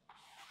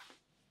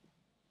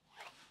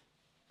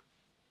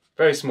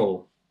 Very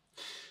small.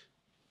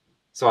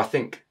 So I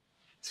think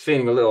it's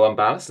feeling a little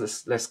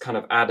unbalanced. Let's kind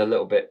of add a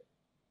little bit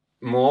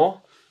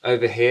more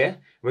over here.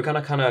 We're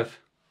going to kind of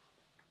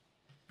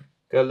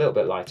go a little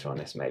bit lighter on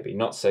this, maybe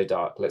not so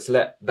dark. Let's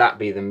let that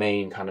be the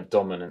main kind of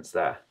dominance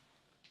there.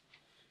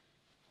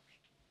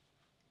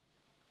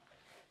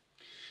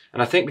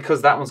 And I think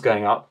because that one's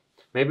going up,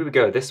 maybe we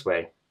go this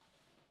way.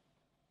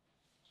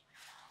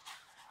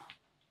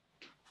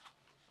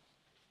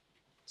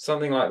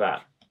 Something like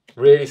that.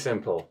 Really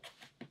simple.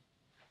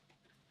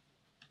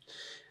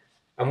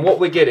 And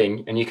what we're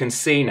getting, and you can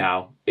see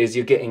now, is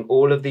you're getting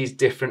all of these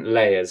different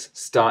layers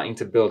starting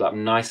to build up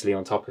nicely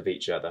on top of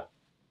each other.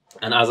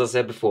 And as I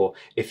said before,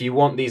 if you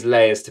want these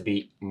layers to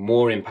be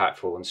more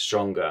impactful and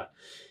stronger,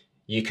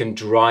 you can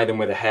dry them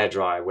with a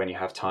hairdryer when you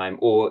have time,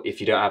 or if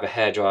you don't have a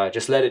hairdryer,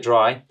 just let it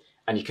dry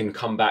and you can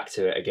come back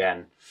to it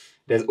again.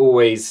 There's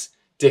always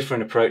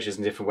different approaches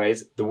and different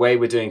ways. The way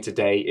we're doing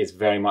today is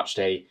very much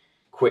a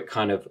quick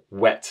kind of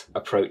wet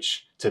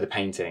approach to the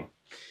painting.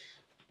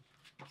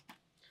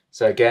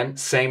 So again,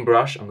 same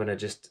brush, I'm going to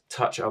just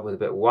touch it up with a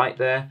bit of white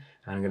there,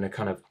 and I'm going to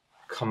kind of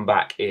come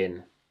back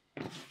in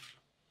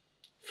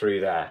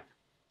through there.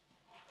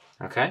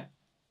 Okay?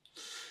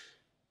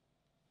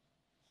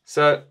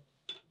 So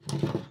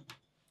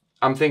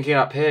I'm thinking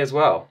up here as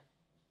well.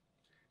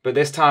 But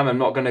this time I'm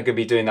not going to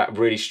be doing that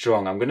really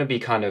strong. I'm going to be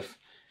kind of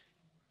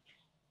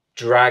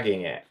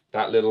dragging it,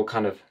 that little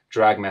kind of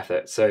drag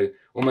method. So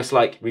almost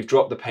like we've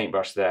dropped the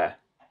paintbrush there.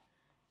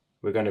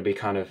 We're going to be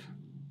kind of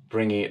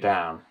bringing it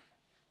down.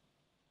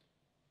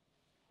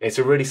 It's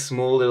a really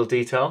small little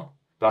detail,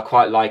 but I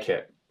quite like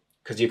it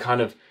because you're kind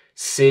of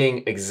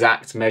seeing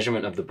exact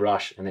measurement of the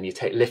brush, and then you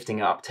lifting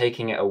it up,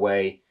 taking it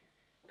away,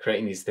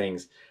 creating these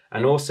things.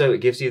 And also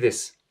it gives you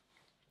this,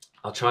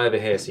 I'll try over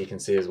here so you can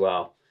see as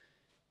well.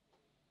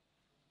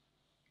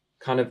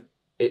 Kind of,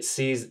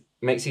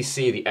 makes you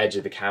see the edge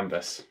of the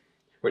canvas,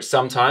 which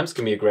sometimes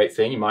can be a great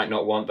thing. You might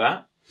not want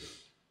that.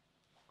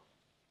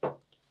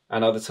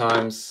 And other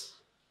times,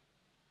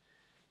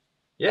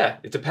 yeah,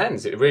 it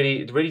depends. It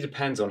really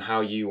depends on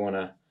how you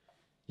wanna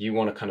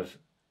kind of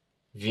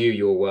view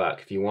your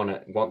work. If you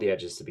want the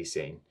edges to be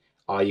seen,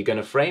 are you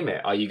gonna frame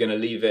it? Are you gonna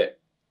leave it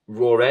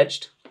raw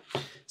edged?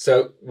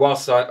 So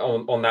whilst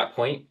on that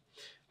point,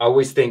 I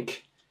always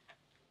think,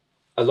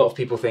 a lot of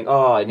people think,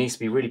 oh, it needs to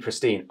be really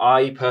pristine.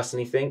 I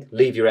personally think,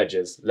 leave your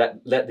edges.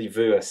 Let the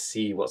viewer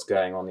see what's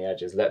going on the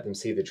edges. Let them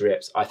see the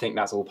drips. I think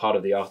that's all part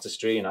of the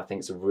artistry, and I think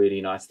it's a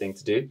really nice thing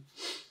to do.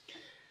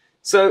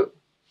 So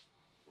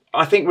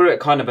I think we're at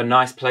kind of a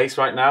nice place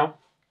right now.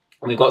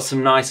 We've got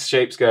some nice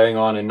shapes going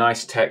on and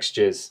nice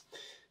textures.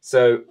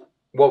 So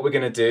what we're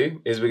going to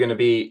do is we're going to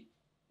be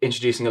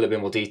introducing a little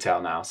bit more detail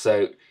now. So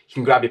you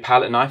can grab your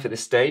palette knife at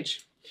this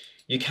stage.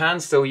 You can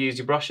still use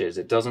your brushes.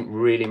 It doesn't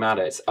really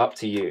matter. It's up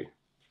to you.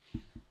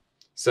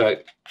 So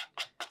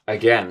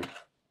again,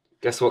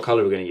 guess what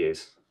color we're going to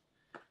use?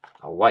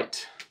 A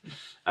white.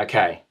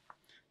 Okay,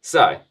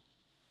 so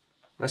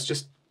let's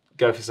just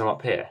go for some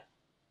up here.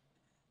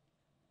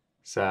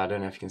 So I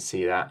don't know if you can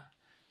see that.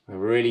 We're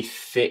really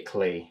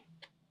thickly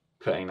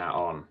putting that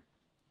on.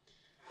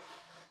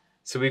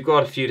 So we've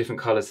got a few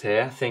different colors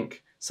here. I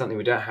think something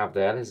we don't have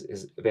there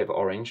is a bit of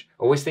orange.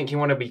 I always think you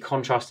want to be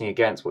contrasting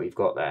against what you've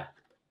got there.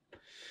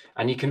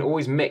 And you can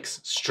always mix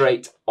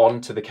straight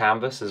onto the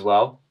canvas as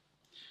well.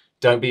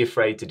 Don't be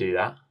afraid to do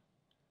that.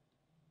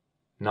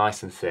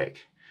 Nice and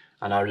thick.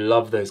 And I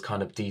love those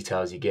kind of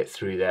details you get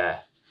through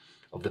there,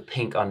 of the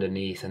pink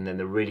underneath and then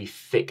the really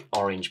thick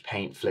orange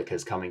paint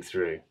flickers coming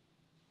through.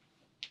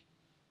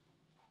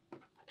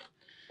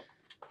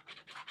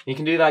 You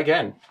can do that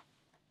again.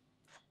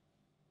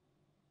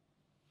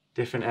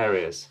 Different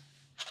areas.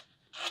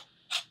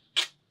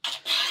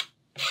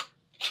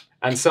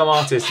 And some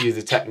artists use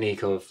the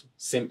technique of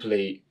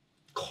simply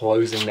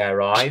closing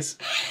their eyes,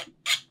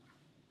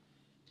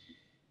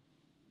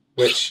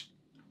 which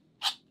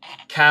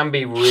can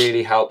be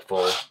really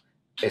helpful,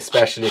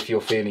 especially if you're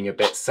feeling a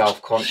bit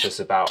self-conscious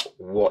about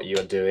what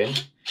you're doing.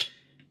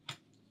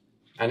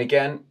 And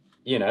again,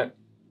 you know,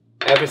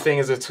 everything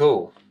is a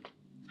tool,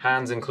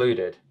 hands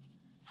included.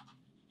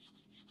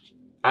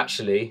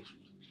 Actually,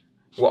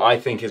 what I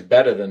think is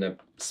better than a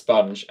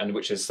sponge, and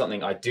which is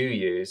something I do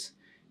use,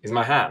 is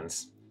my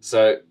hands.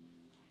 So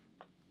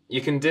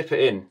you can dip it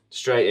in,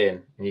 straight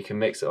in, and you can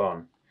mix it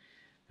on.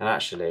 And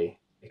actually,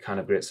 it kind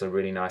of gives a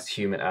really nice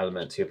human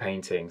element to your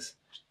paintings,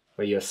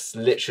 where you're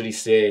literally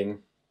seeing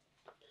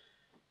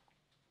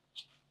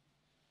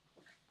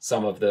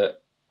some of the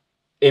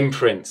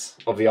imprints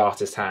of the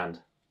artist's hand.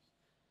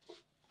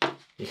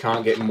 You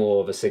can't get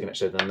more of a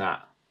signature than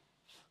that.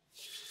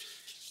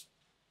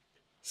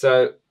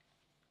 So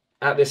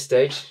at this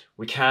stage,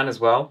 we can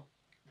as well,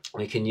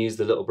 we can use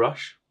the little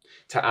brush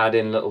to add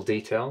in little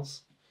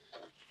details.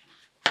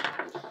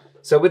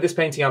 So with this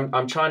painting,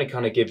 I'm trying to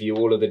kind of give you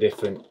all of the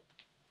different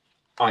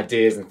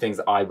ideas and things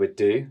that I would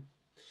do.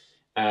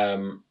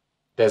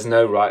 There's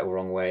no right or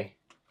wrong way.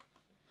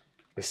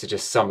 This is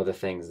just some of the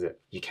things that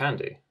you can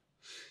do.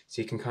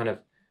 So you can kind of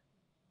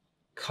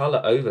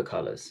color over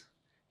colors.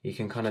 You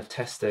can kind of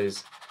test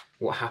those,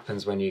 what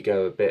happens when you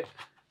go a bit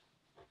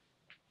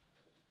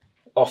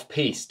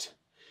off-piste,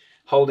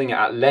 holding it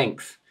at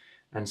length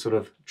and sort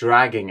of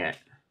dragging it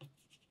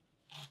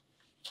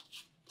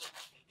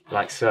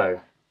like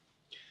so.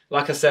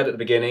 Like I said at the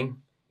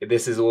beginning,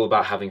 this is all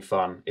about having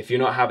fun. If you're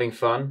not having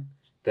fun,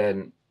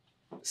 then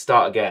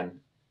start again.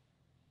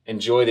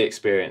 Enjoy the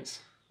experience.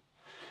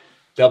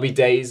 There'll be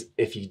days,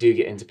 if you do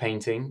get into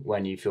painting,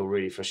 when you feel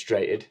really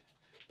frustrated,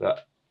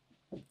 but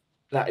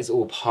that is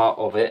all part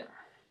of it.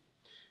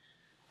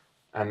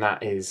 And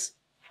that is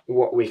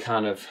what we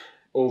kind of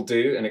all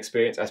do and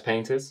experience as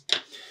painters.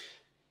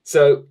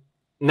 So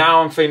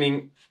now I'm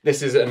feeling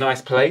this is a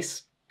nice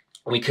place.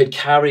 We could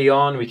carry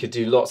on, we could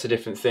do lots of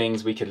different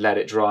things. We could let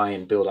it dry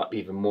and build up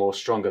even more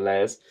stronger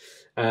layers.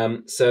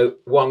 So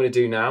what I'm going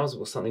to do now is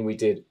something we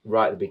did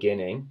right at the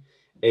beginning,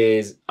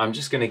 is I'm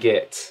just going to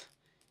get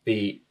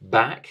the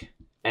back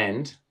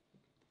end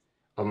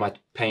of my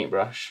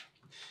paintbrush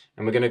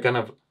and we're going to kind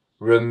of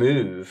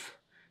remove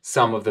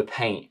some of the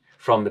paint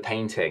from the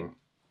painting,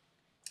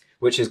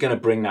 which is going to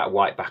bring that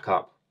white back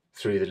up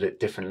through the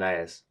different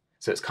layers.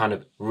 So it's kind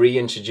of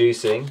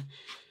reintroducing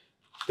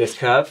this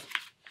curve.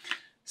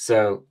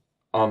 So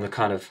on the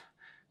kind of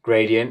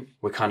gradient,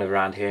 we're kind of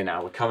around here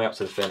now. We're coming up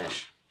to the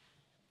finish.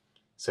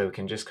 So we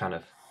can just kind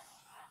of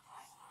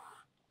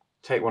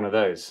take one of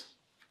those.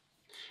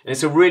 And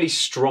it's a really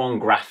strong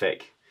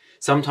graphic.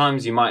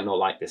 Sometimes you might not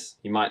like this.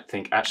 You might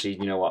think, actually,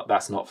 you know what,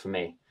 that's not for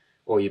me.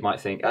 Or you might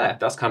think,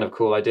 that's kind of a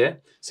cool idea.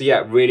 So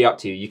yeah, really up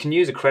to you. You can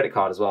use a credit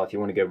card as well if you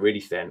want to go really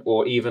thin,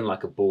 or even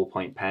like a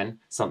ballpoint pen,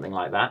 something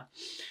like that.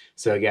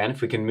 So again,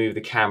 if we can move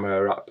the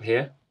camera up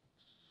here,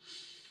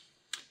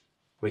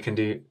 we can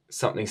do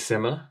something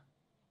similar.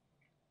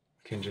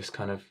 We can just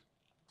kind of,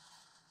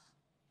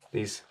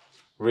 these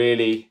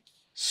really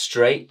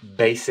straight,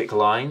 basic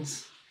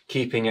lines,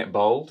 keeping it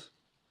bold.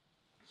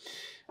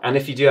 And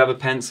if you do have a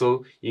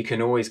pencil, you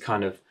can always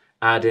kind of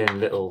add in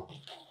little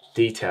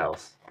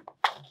details.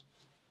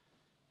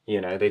 You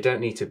know, they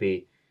don't need to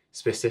be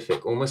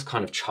specific, almost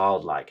kind of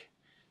childlike,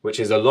 which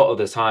is a lot of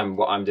the time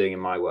what I'm doing in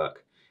my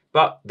work.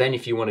 But then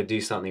if you want to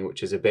do something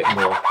which is a bit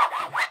more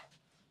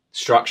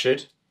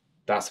structured,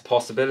 that's a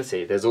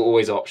possibility. There's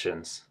always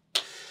options.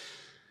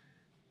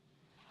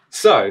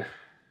 So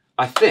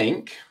I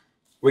think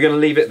we're going to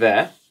leave it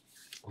there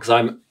because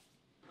I'm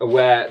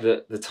aware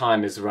that the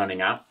time is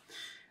running out.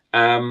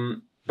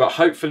 But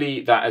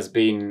hopefully that has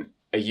been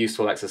a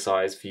useful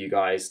exercise for you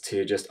guys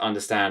to just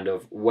understand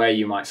of where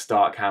you might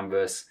start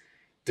canvas,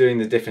 doing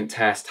the different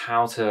tests,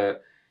 how to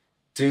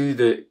do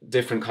the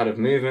different kind of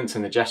movements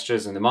and the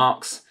gestures and the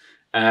marks.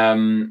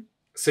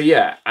 So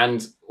yeah,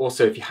 and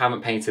also if you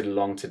haven't painted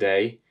along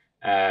today,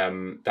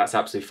 that's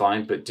absolutely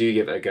fine, but do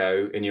give it a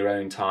go in your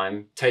own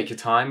time. Take your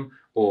time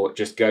or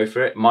just go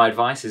for it. My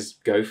advice is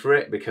go for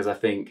it, because I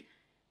think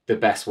the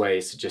best way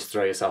is to just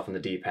throw yourself on the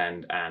deep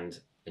end and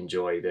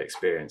enjoy the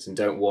experience, and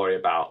don't worry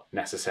about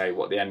necessarily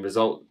what the end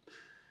result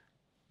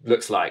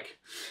looks like.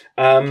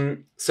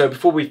 So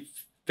before we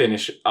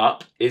finish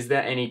up, is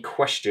there any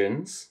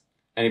questions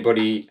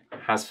anybody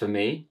has for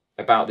me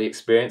about the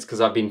experience? Because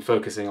I've been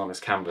focusing on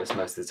this canvas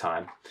most of the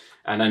time,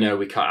 and I know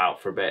we cut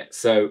out for a bit.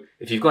 So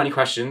if you've got any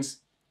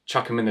questions,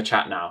 chuck them in the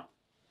chat now.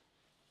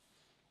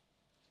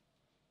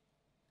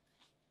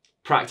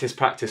 Practice,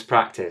 practice,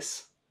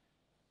 practice.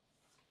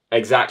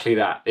 Exactly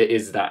that. It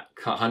is that,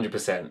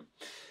 100%.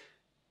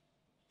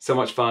 So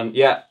much fun.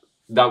 Yeah,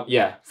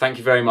 thank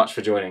you very much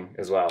for joining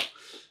as well.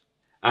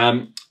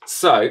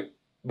 So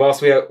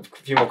whilst we have a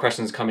few more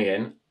questions coming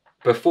in,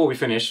 before we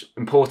finish,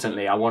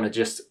 importantly, I want to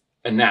just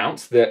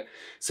announce that,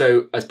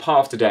 so as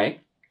part of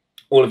today,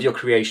 all of your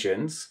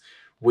creations,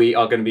 we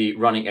are going to be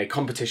running a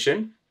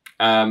competition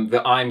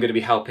that I'm going to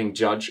be helping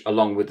judge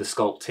along with the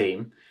Sculpd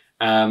team.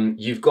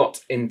 You've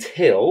got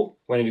until,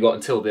 when have you got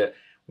until the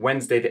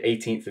Wednesday the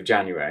 18th of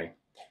January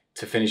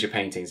to finish your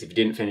paintings if you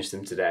didn't finish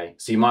them today.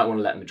 So you might want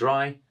to let them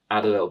dry,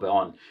 add a little bit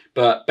on.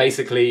 But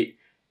basically,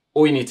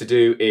 all you need to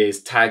do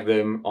is tag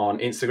them on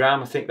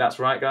Instagram. I think that's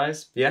right,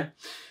 guys. Yeah.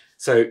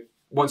 So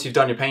once you've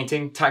done your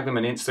painting, tag them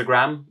on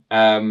Instagram.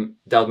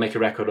 They'll make a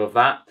record of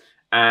that.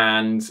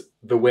 And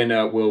the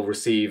winner will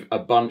receive a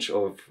bunch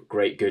of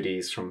great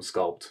goodies from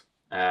Sculpd.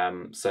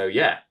 So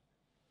yeah,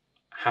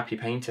 happy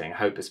painting. I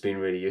hope it's been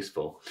really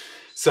useful.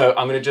 So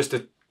I'm going to just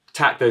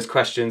attack those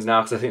questions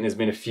now, because I think there's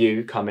been a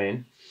few come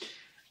in.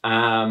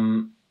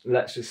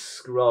 Let's just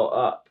scroll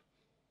up.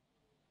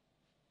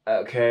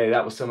 Okay,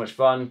 that was so much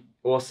fun.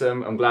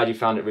 Awesome. I'm glad you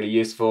found it really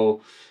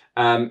useful.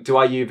 Do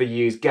I either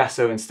use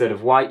gesso instead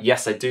of white?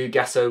 Yes, I do.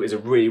 Gesso is a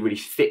really, really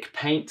thick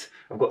paint.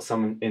 I've got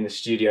some in the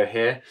studio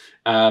here.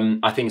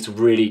 I think it's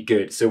really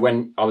good. So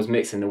when I was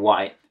mixing the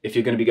white, if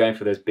you're going to be going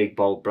for those big,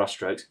 bold brush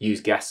strokes,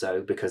 use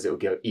gesso, because it will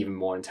go even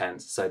more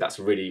intense. So that's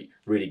a really,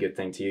 really good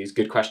thing to use.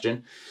 Good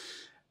question.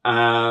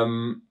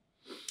 And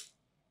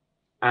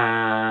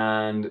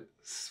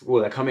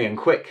well, they're coming in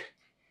quick.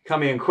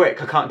 Coming in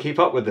quick. I can't keep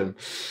up with them.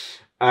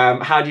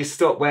 How do you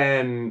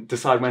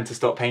decide when to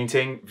stop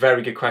painting?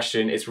 Very good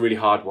question. It's a really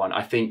hard one.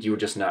 I think you'll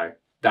just know.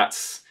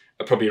 That's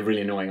probably a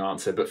really annoying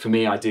answer, but for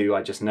me, I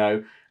just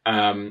know.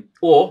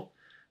 Or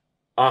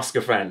ask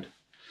a friend.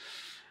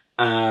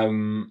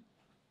 And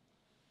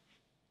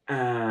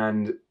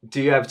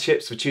do you have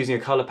tips for choosing a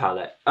color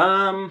palette?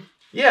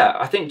 Yeah,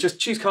 I think just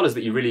choose colors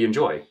that you really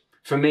enjoy.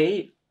 For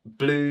me,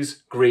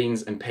 blues,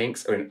 greens, and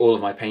pinks are in all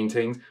of my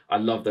paintings. I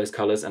love those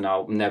colors, and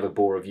I'll never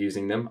bore of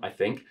using them, I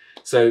think.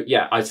 So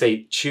yeah, I'd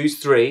say choose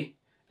 3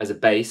 as a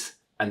base,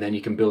 and then you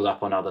can build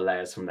up on other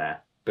layers from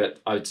there. But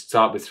I would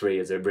start with 3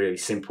 as a really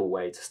simple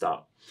way to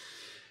start.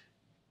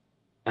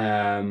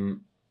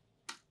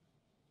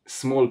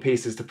 Smaller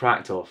pieces to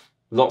practice off.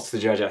 Lots to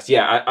digest.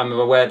 Yeah, I'm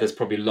aware there's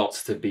probably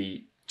lots to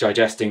be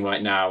digesting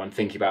right now and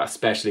thinking about,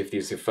 especially if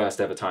this is your first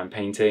ever time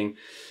painting.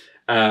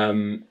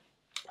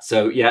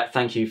 So yeah,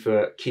 thank you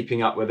for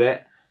keeping up with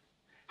it.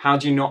 How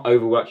do you not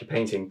overwork your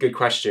painting? Good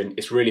question.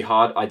 It's really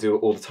hard. I do it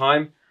all the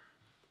time.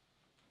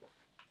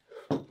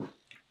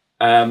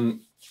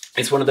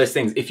 It's one of those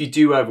things. If you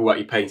do overwork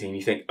your painting and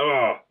you think,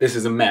 oh, this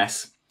is a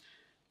mess,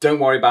 don't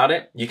worry about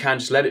it. You can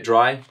just let it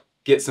dry,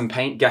 get some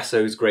paint.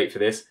 Gesso is great for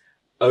this.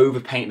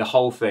 Overpaint the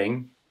whole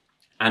thing,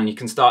 and you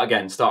can start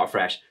again, start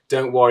fresh.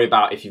 Don't worry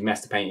about if you've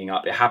messed the painting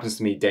up. It happens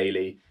to me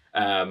daily.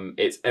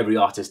 It's every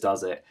artist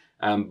does it.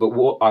 But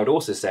what I would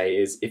also say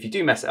is, if you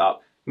do mess it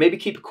up, maybe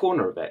keep a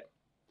corner of it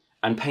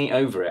and paint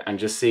over it and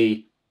just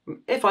see,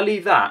 if I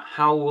leave that,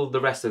 how will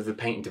the rest of the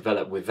painting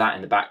develop with that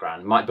in the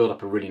background? It might build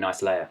up a really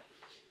nice layer.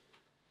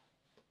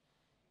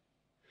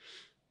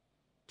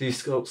 Do you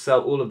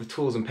sell all of the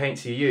tools and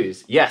paints you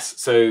use?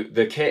 Yes, so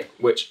the kit,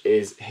 which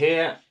is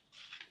here,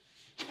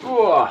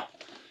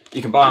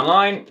 you can buy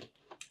online.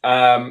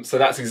 So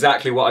that's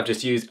exactly what I've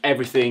just used.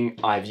 Everything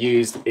I've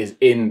used is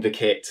in the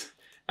kit.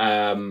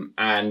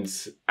 And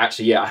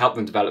actually, yeah, I helped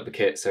them develop the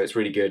kit, so it's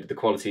really good. The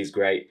quality is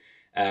great.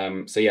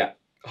 So yeah,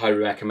 highly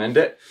recommend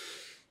it.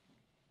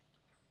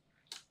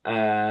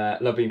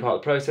 Love being part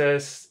of the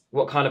process.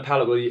 What kind of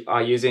palette were you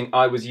using?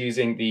 I was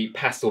using the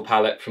pastel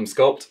palette from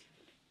Sculpd.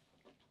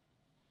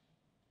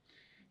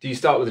 Do you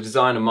start with a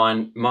design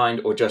in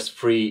mind or just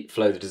free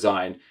flow the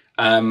design?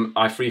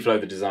 I free flow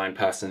the design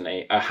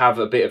personally. I have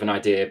a bit of an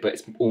idea, but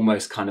it's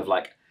almost kind of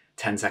like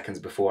 10 seconds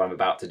before I'm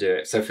about to do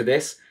it. So for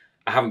this,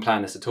 I haven't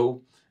planned this at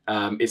all.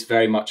 It's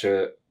very much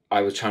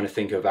I was trying to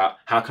think about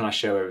how can I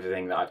show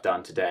everything that I've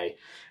done today,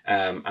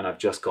 and I've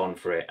just gone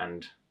for it,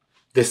 and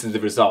this is the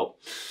result.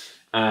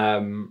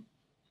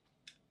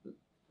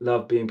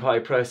 Love being part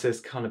of the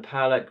process, kind of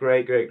palette,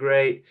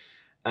 great.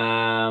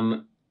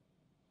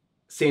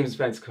 Seems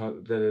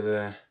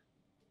expensive.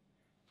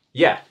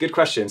 Yeah, good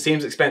question.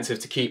 Seems expensive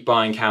to keep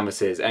buying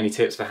canvases. Any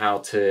tips for how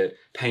to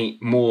paint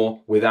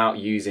more without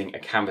using a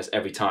canvas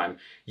every time?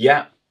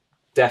 Yeah,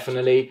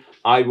 definitely.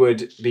 I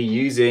would be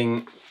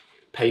using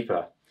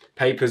paper.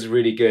 Paper's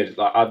really good.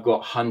 Like, I've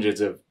got hundreds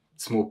of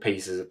small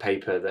pieces of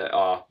paper that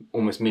are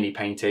almost mini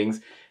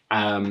paintings.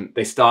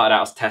 They started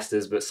out as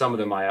testers, but some of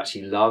them I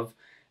actually love,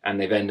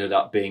 and they've ended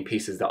up being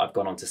pieces that I've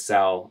gone on to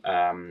sell.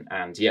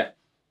 And yeah,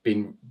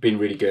 been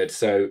really good.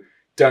 So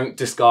don't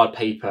discard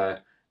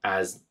paper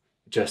as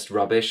just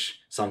rubbish.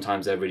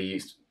 Sometimes they're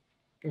really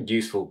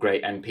useful,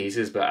 great end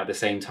pieces, but at the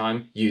same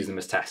time, use them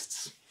as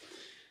tests.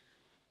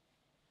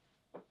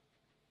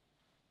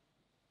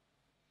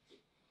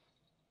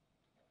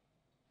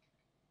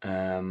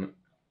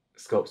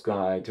 Sculpt's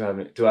Guide,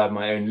 do I have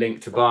my own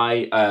link to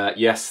buy?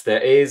 Yes,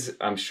 there is.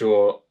 I'm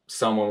sure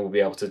someone will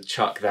be able to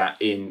chuck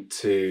that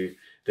into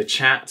the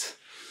chat.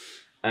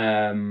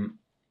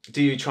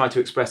 Do you try to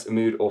express a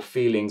mood or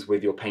feelings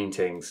with your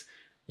paintings?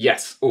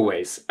 Yes,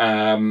 always.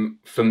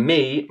 For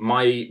me,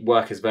 my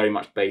work is very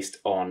much based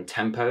on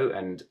tempo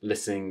and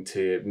listening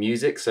to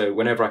music. So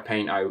whenever I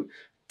paint,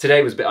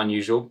 today was a bit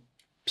unusual,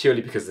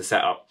 purely because of the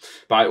setup,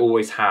 but I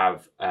always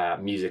have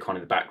music on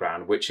in the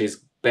background, which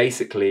is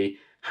basically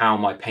how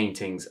my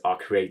paintings are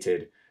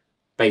created,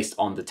 based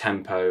on the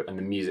tempo and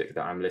the music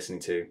that I'm listening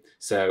to.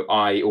 So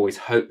I always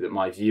hope that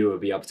my viewer will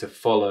be able to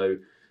follow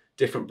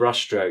different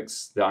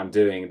brushstrokes that I'm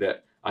doing,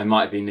 that I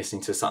might have been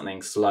listening to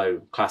something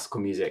slow, classical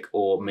music,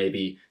 or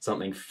maybe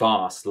something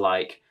fast,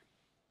 like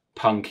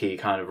punky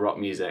kind of rock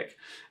music.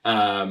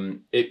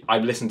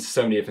 I've listened to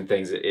so many different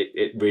things,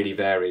 it really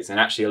varies. And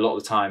actually a lot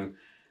of the time,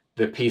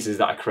 the pieces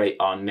that I create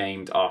are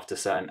named after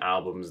certain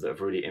albums that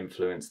have really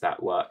influenced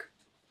that work.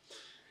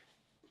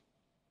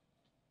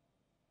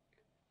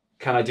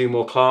 Can I do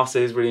more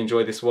classes? Really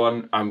enjoyed this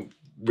one. I'm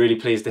really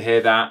pleased to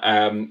hear that.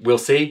 We'll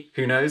see,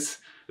 who knows?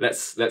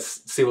 Let's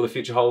see what the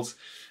future holds.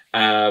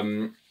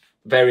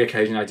 Very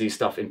occasionally I do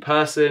stuff in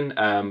person,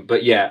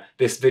 but yeah,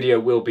 this video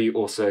will be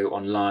also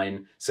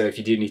online. So if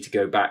you do need to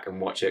go back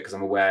and watch it, because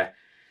I'm aware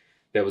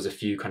there was a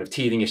few kind of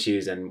teething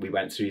issues and we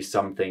went through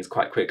some things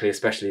quite quickly,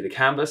 especially the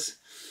canvas.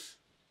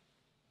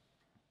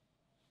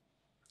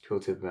 Cool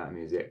tip about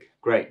music.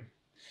 Great.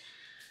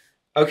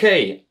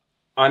 Okay,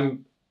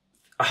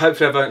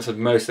 hopefully I've answered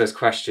most of those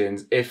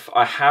questions. If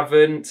I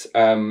haven't,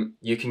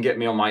 you can get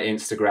me on my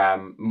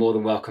Instagram. More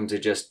than welcome to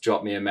just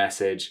drop me a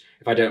message.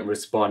 If I don't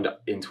respond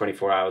in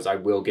 24 hours, I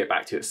will get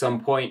back to you at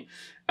some point.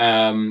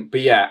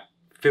 But yeah,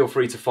 feel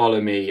free to follow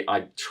me.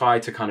 I try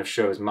to kind of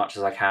show as much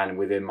as I can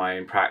within my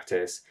own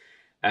practice.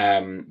 But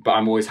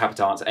I'm always happy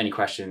to answer any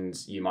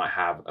questions you might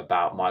have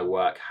about my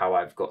work, how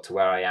I've got to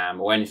where I am,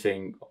 or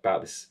anything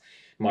about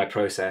my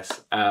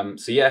process.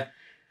 So yeah.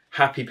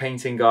 Happy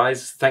painting,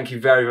 guys. Thank you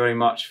very, very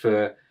much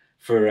for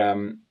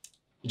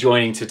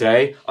joining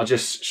today. I'll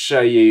just show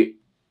you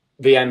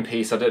the end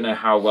piece. I don't know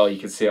how well you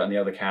can see it on the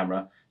other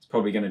camera. It's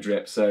probably going to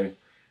drip. So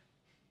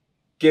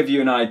give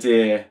you an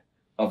idea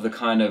of the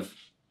kind of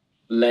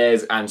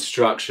layers and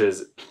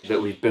structures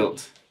that we've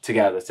built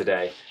together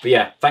today. But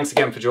yeah, thanks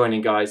again for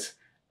joining, guys.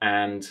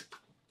 And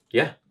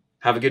yeah,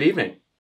 have a good evening.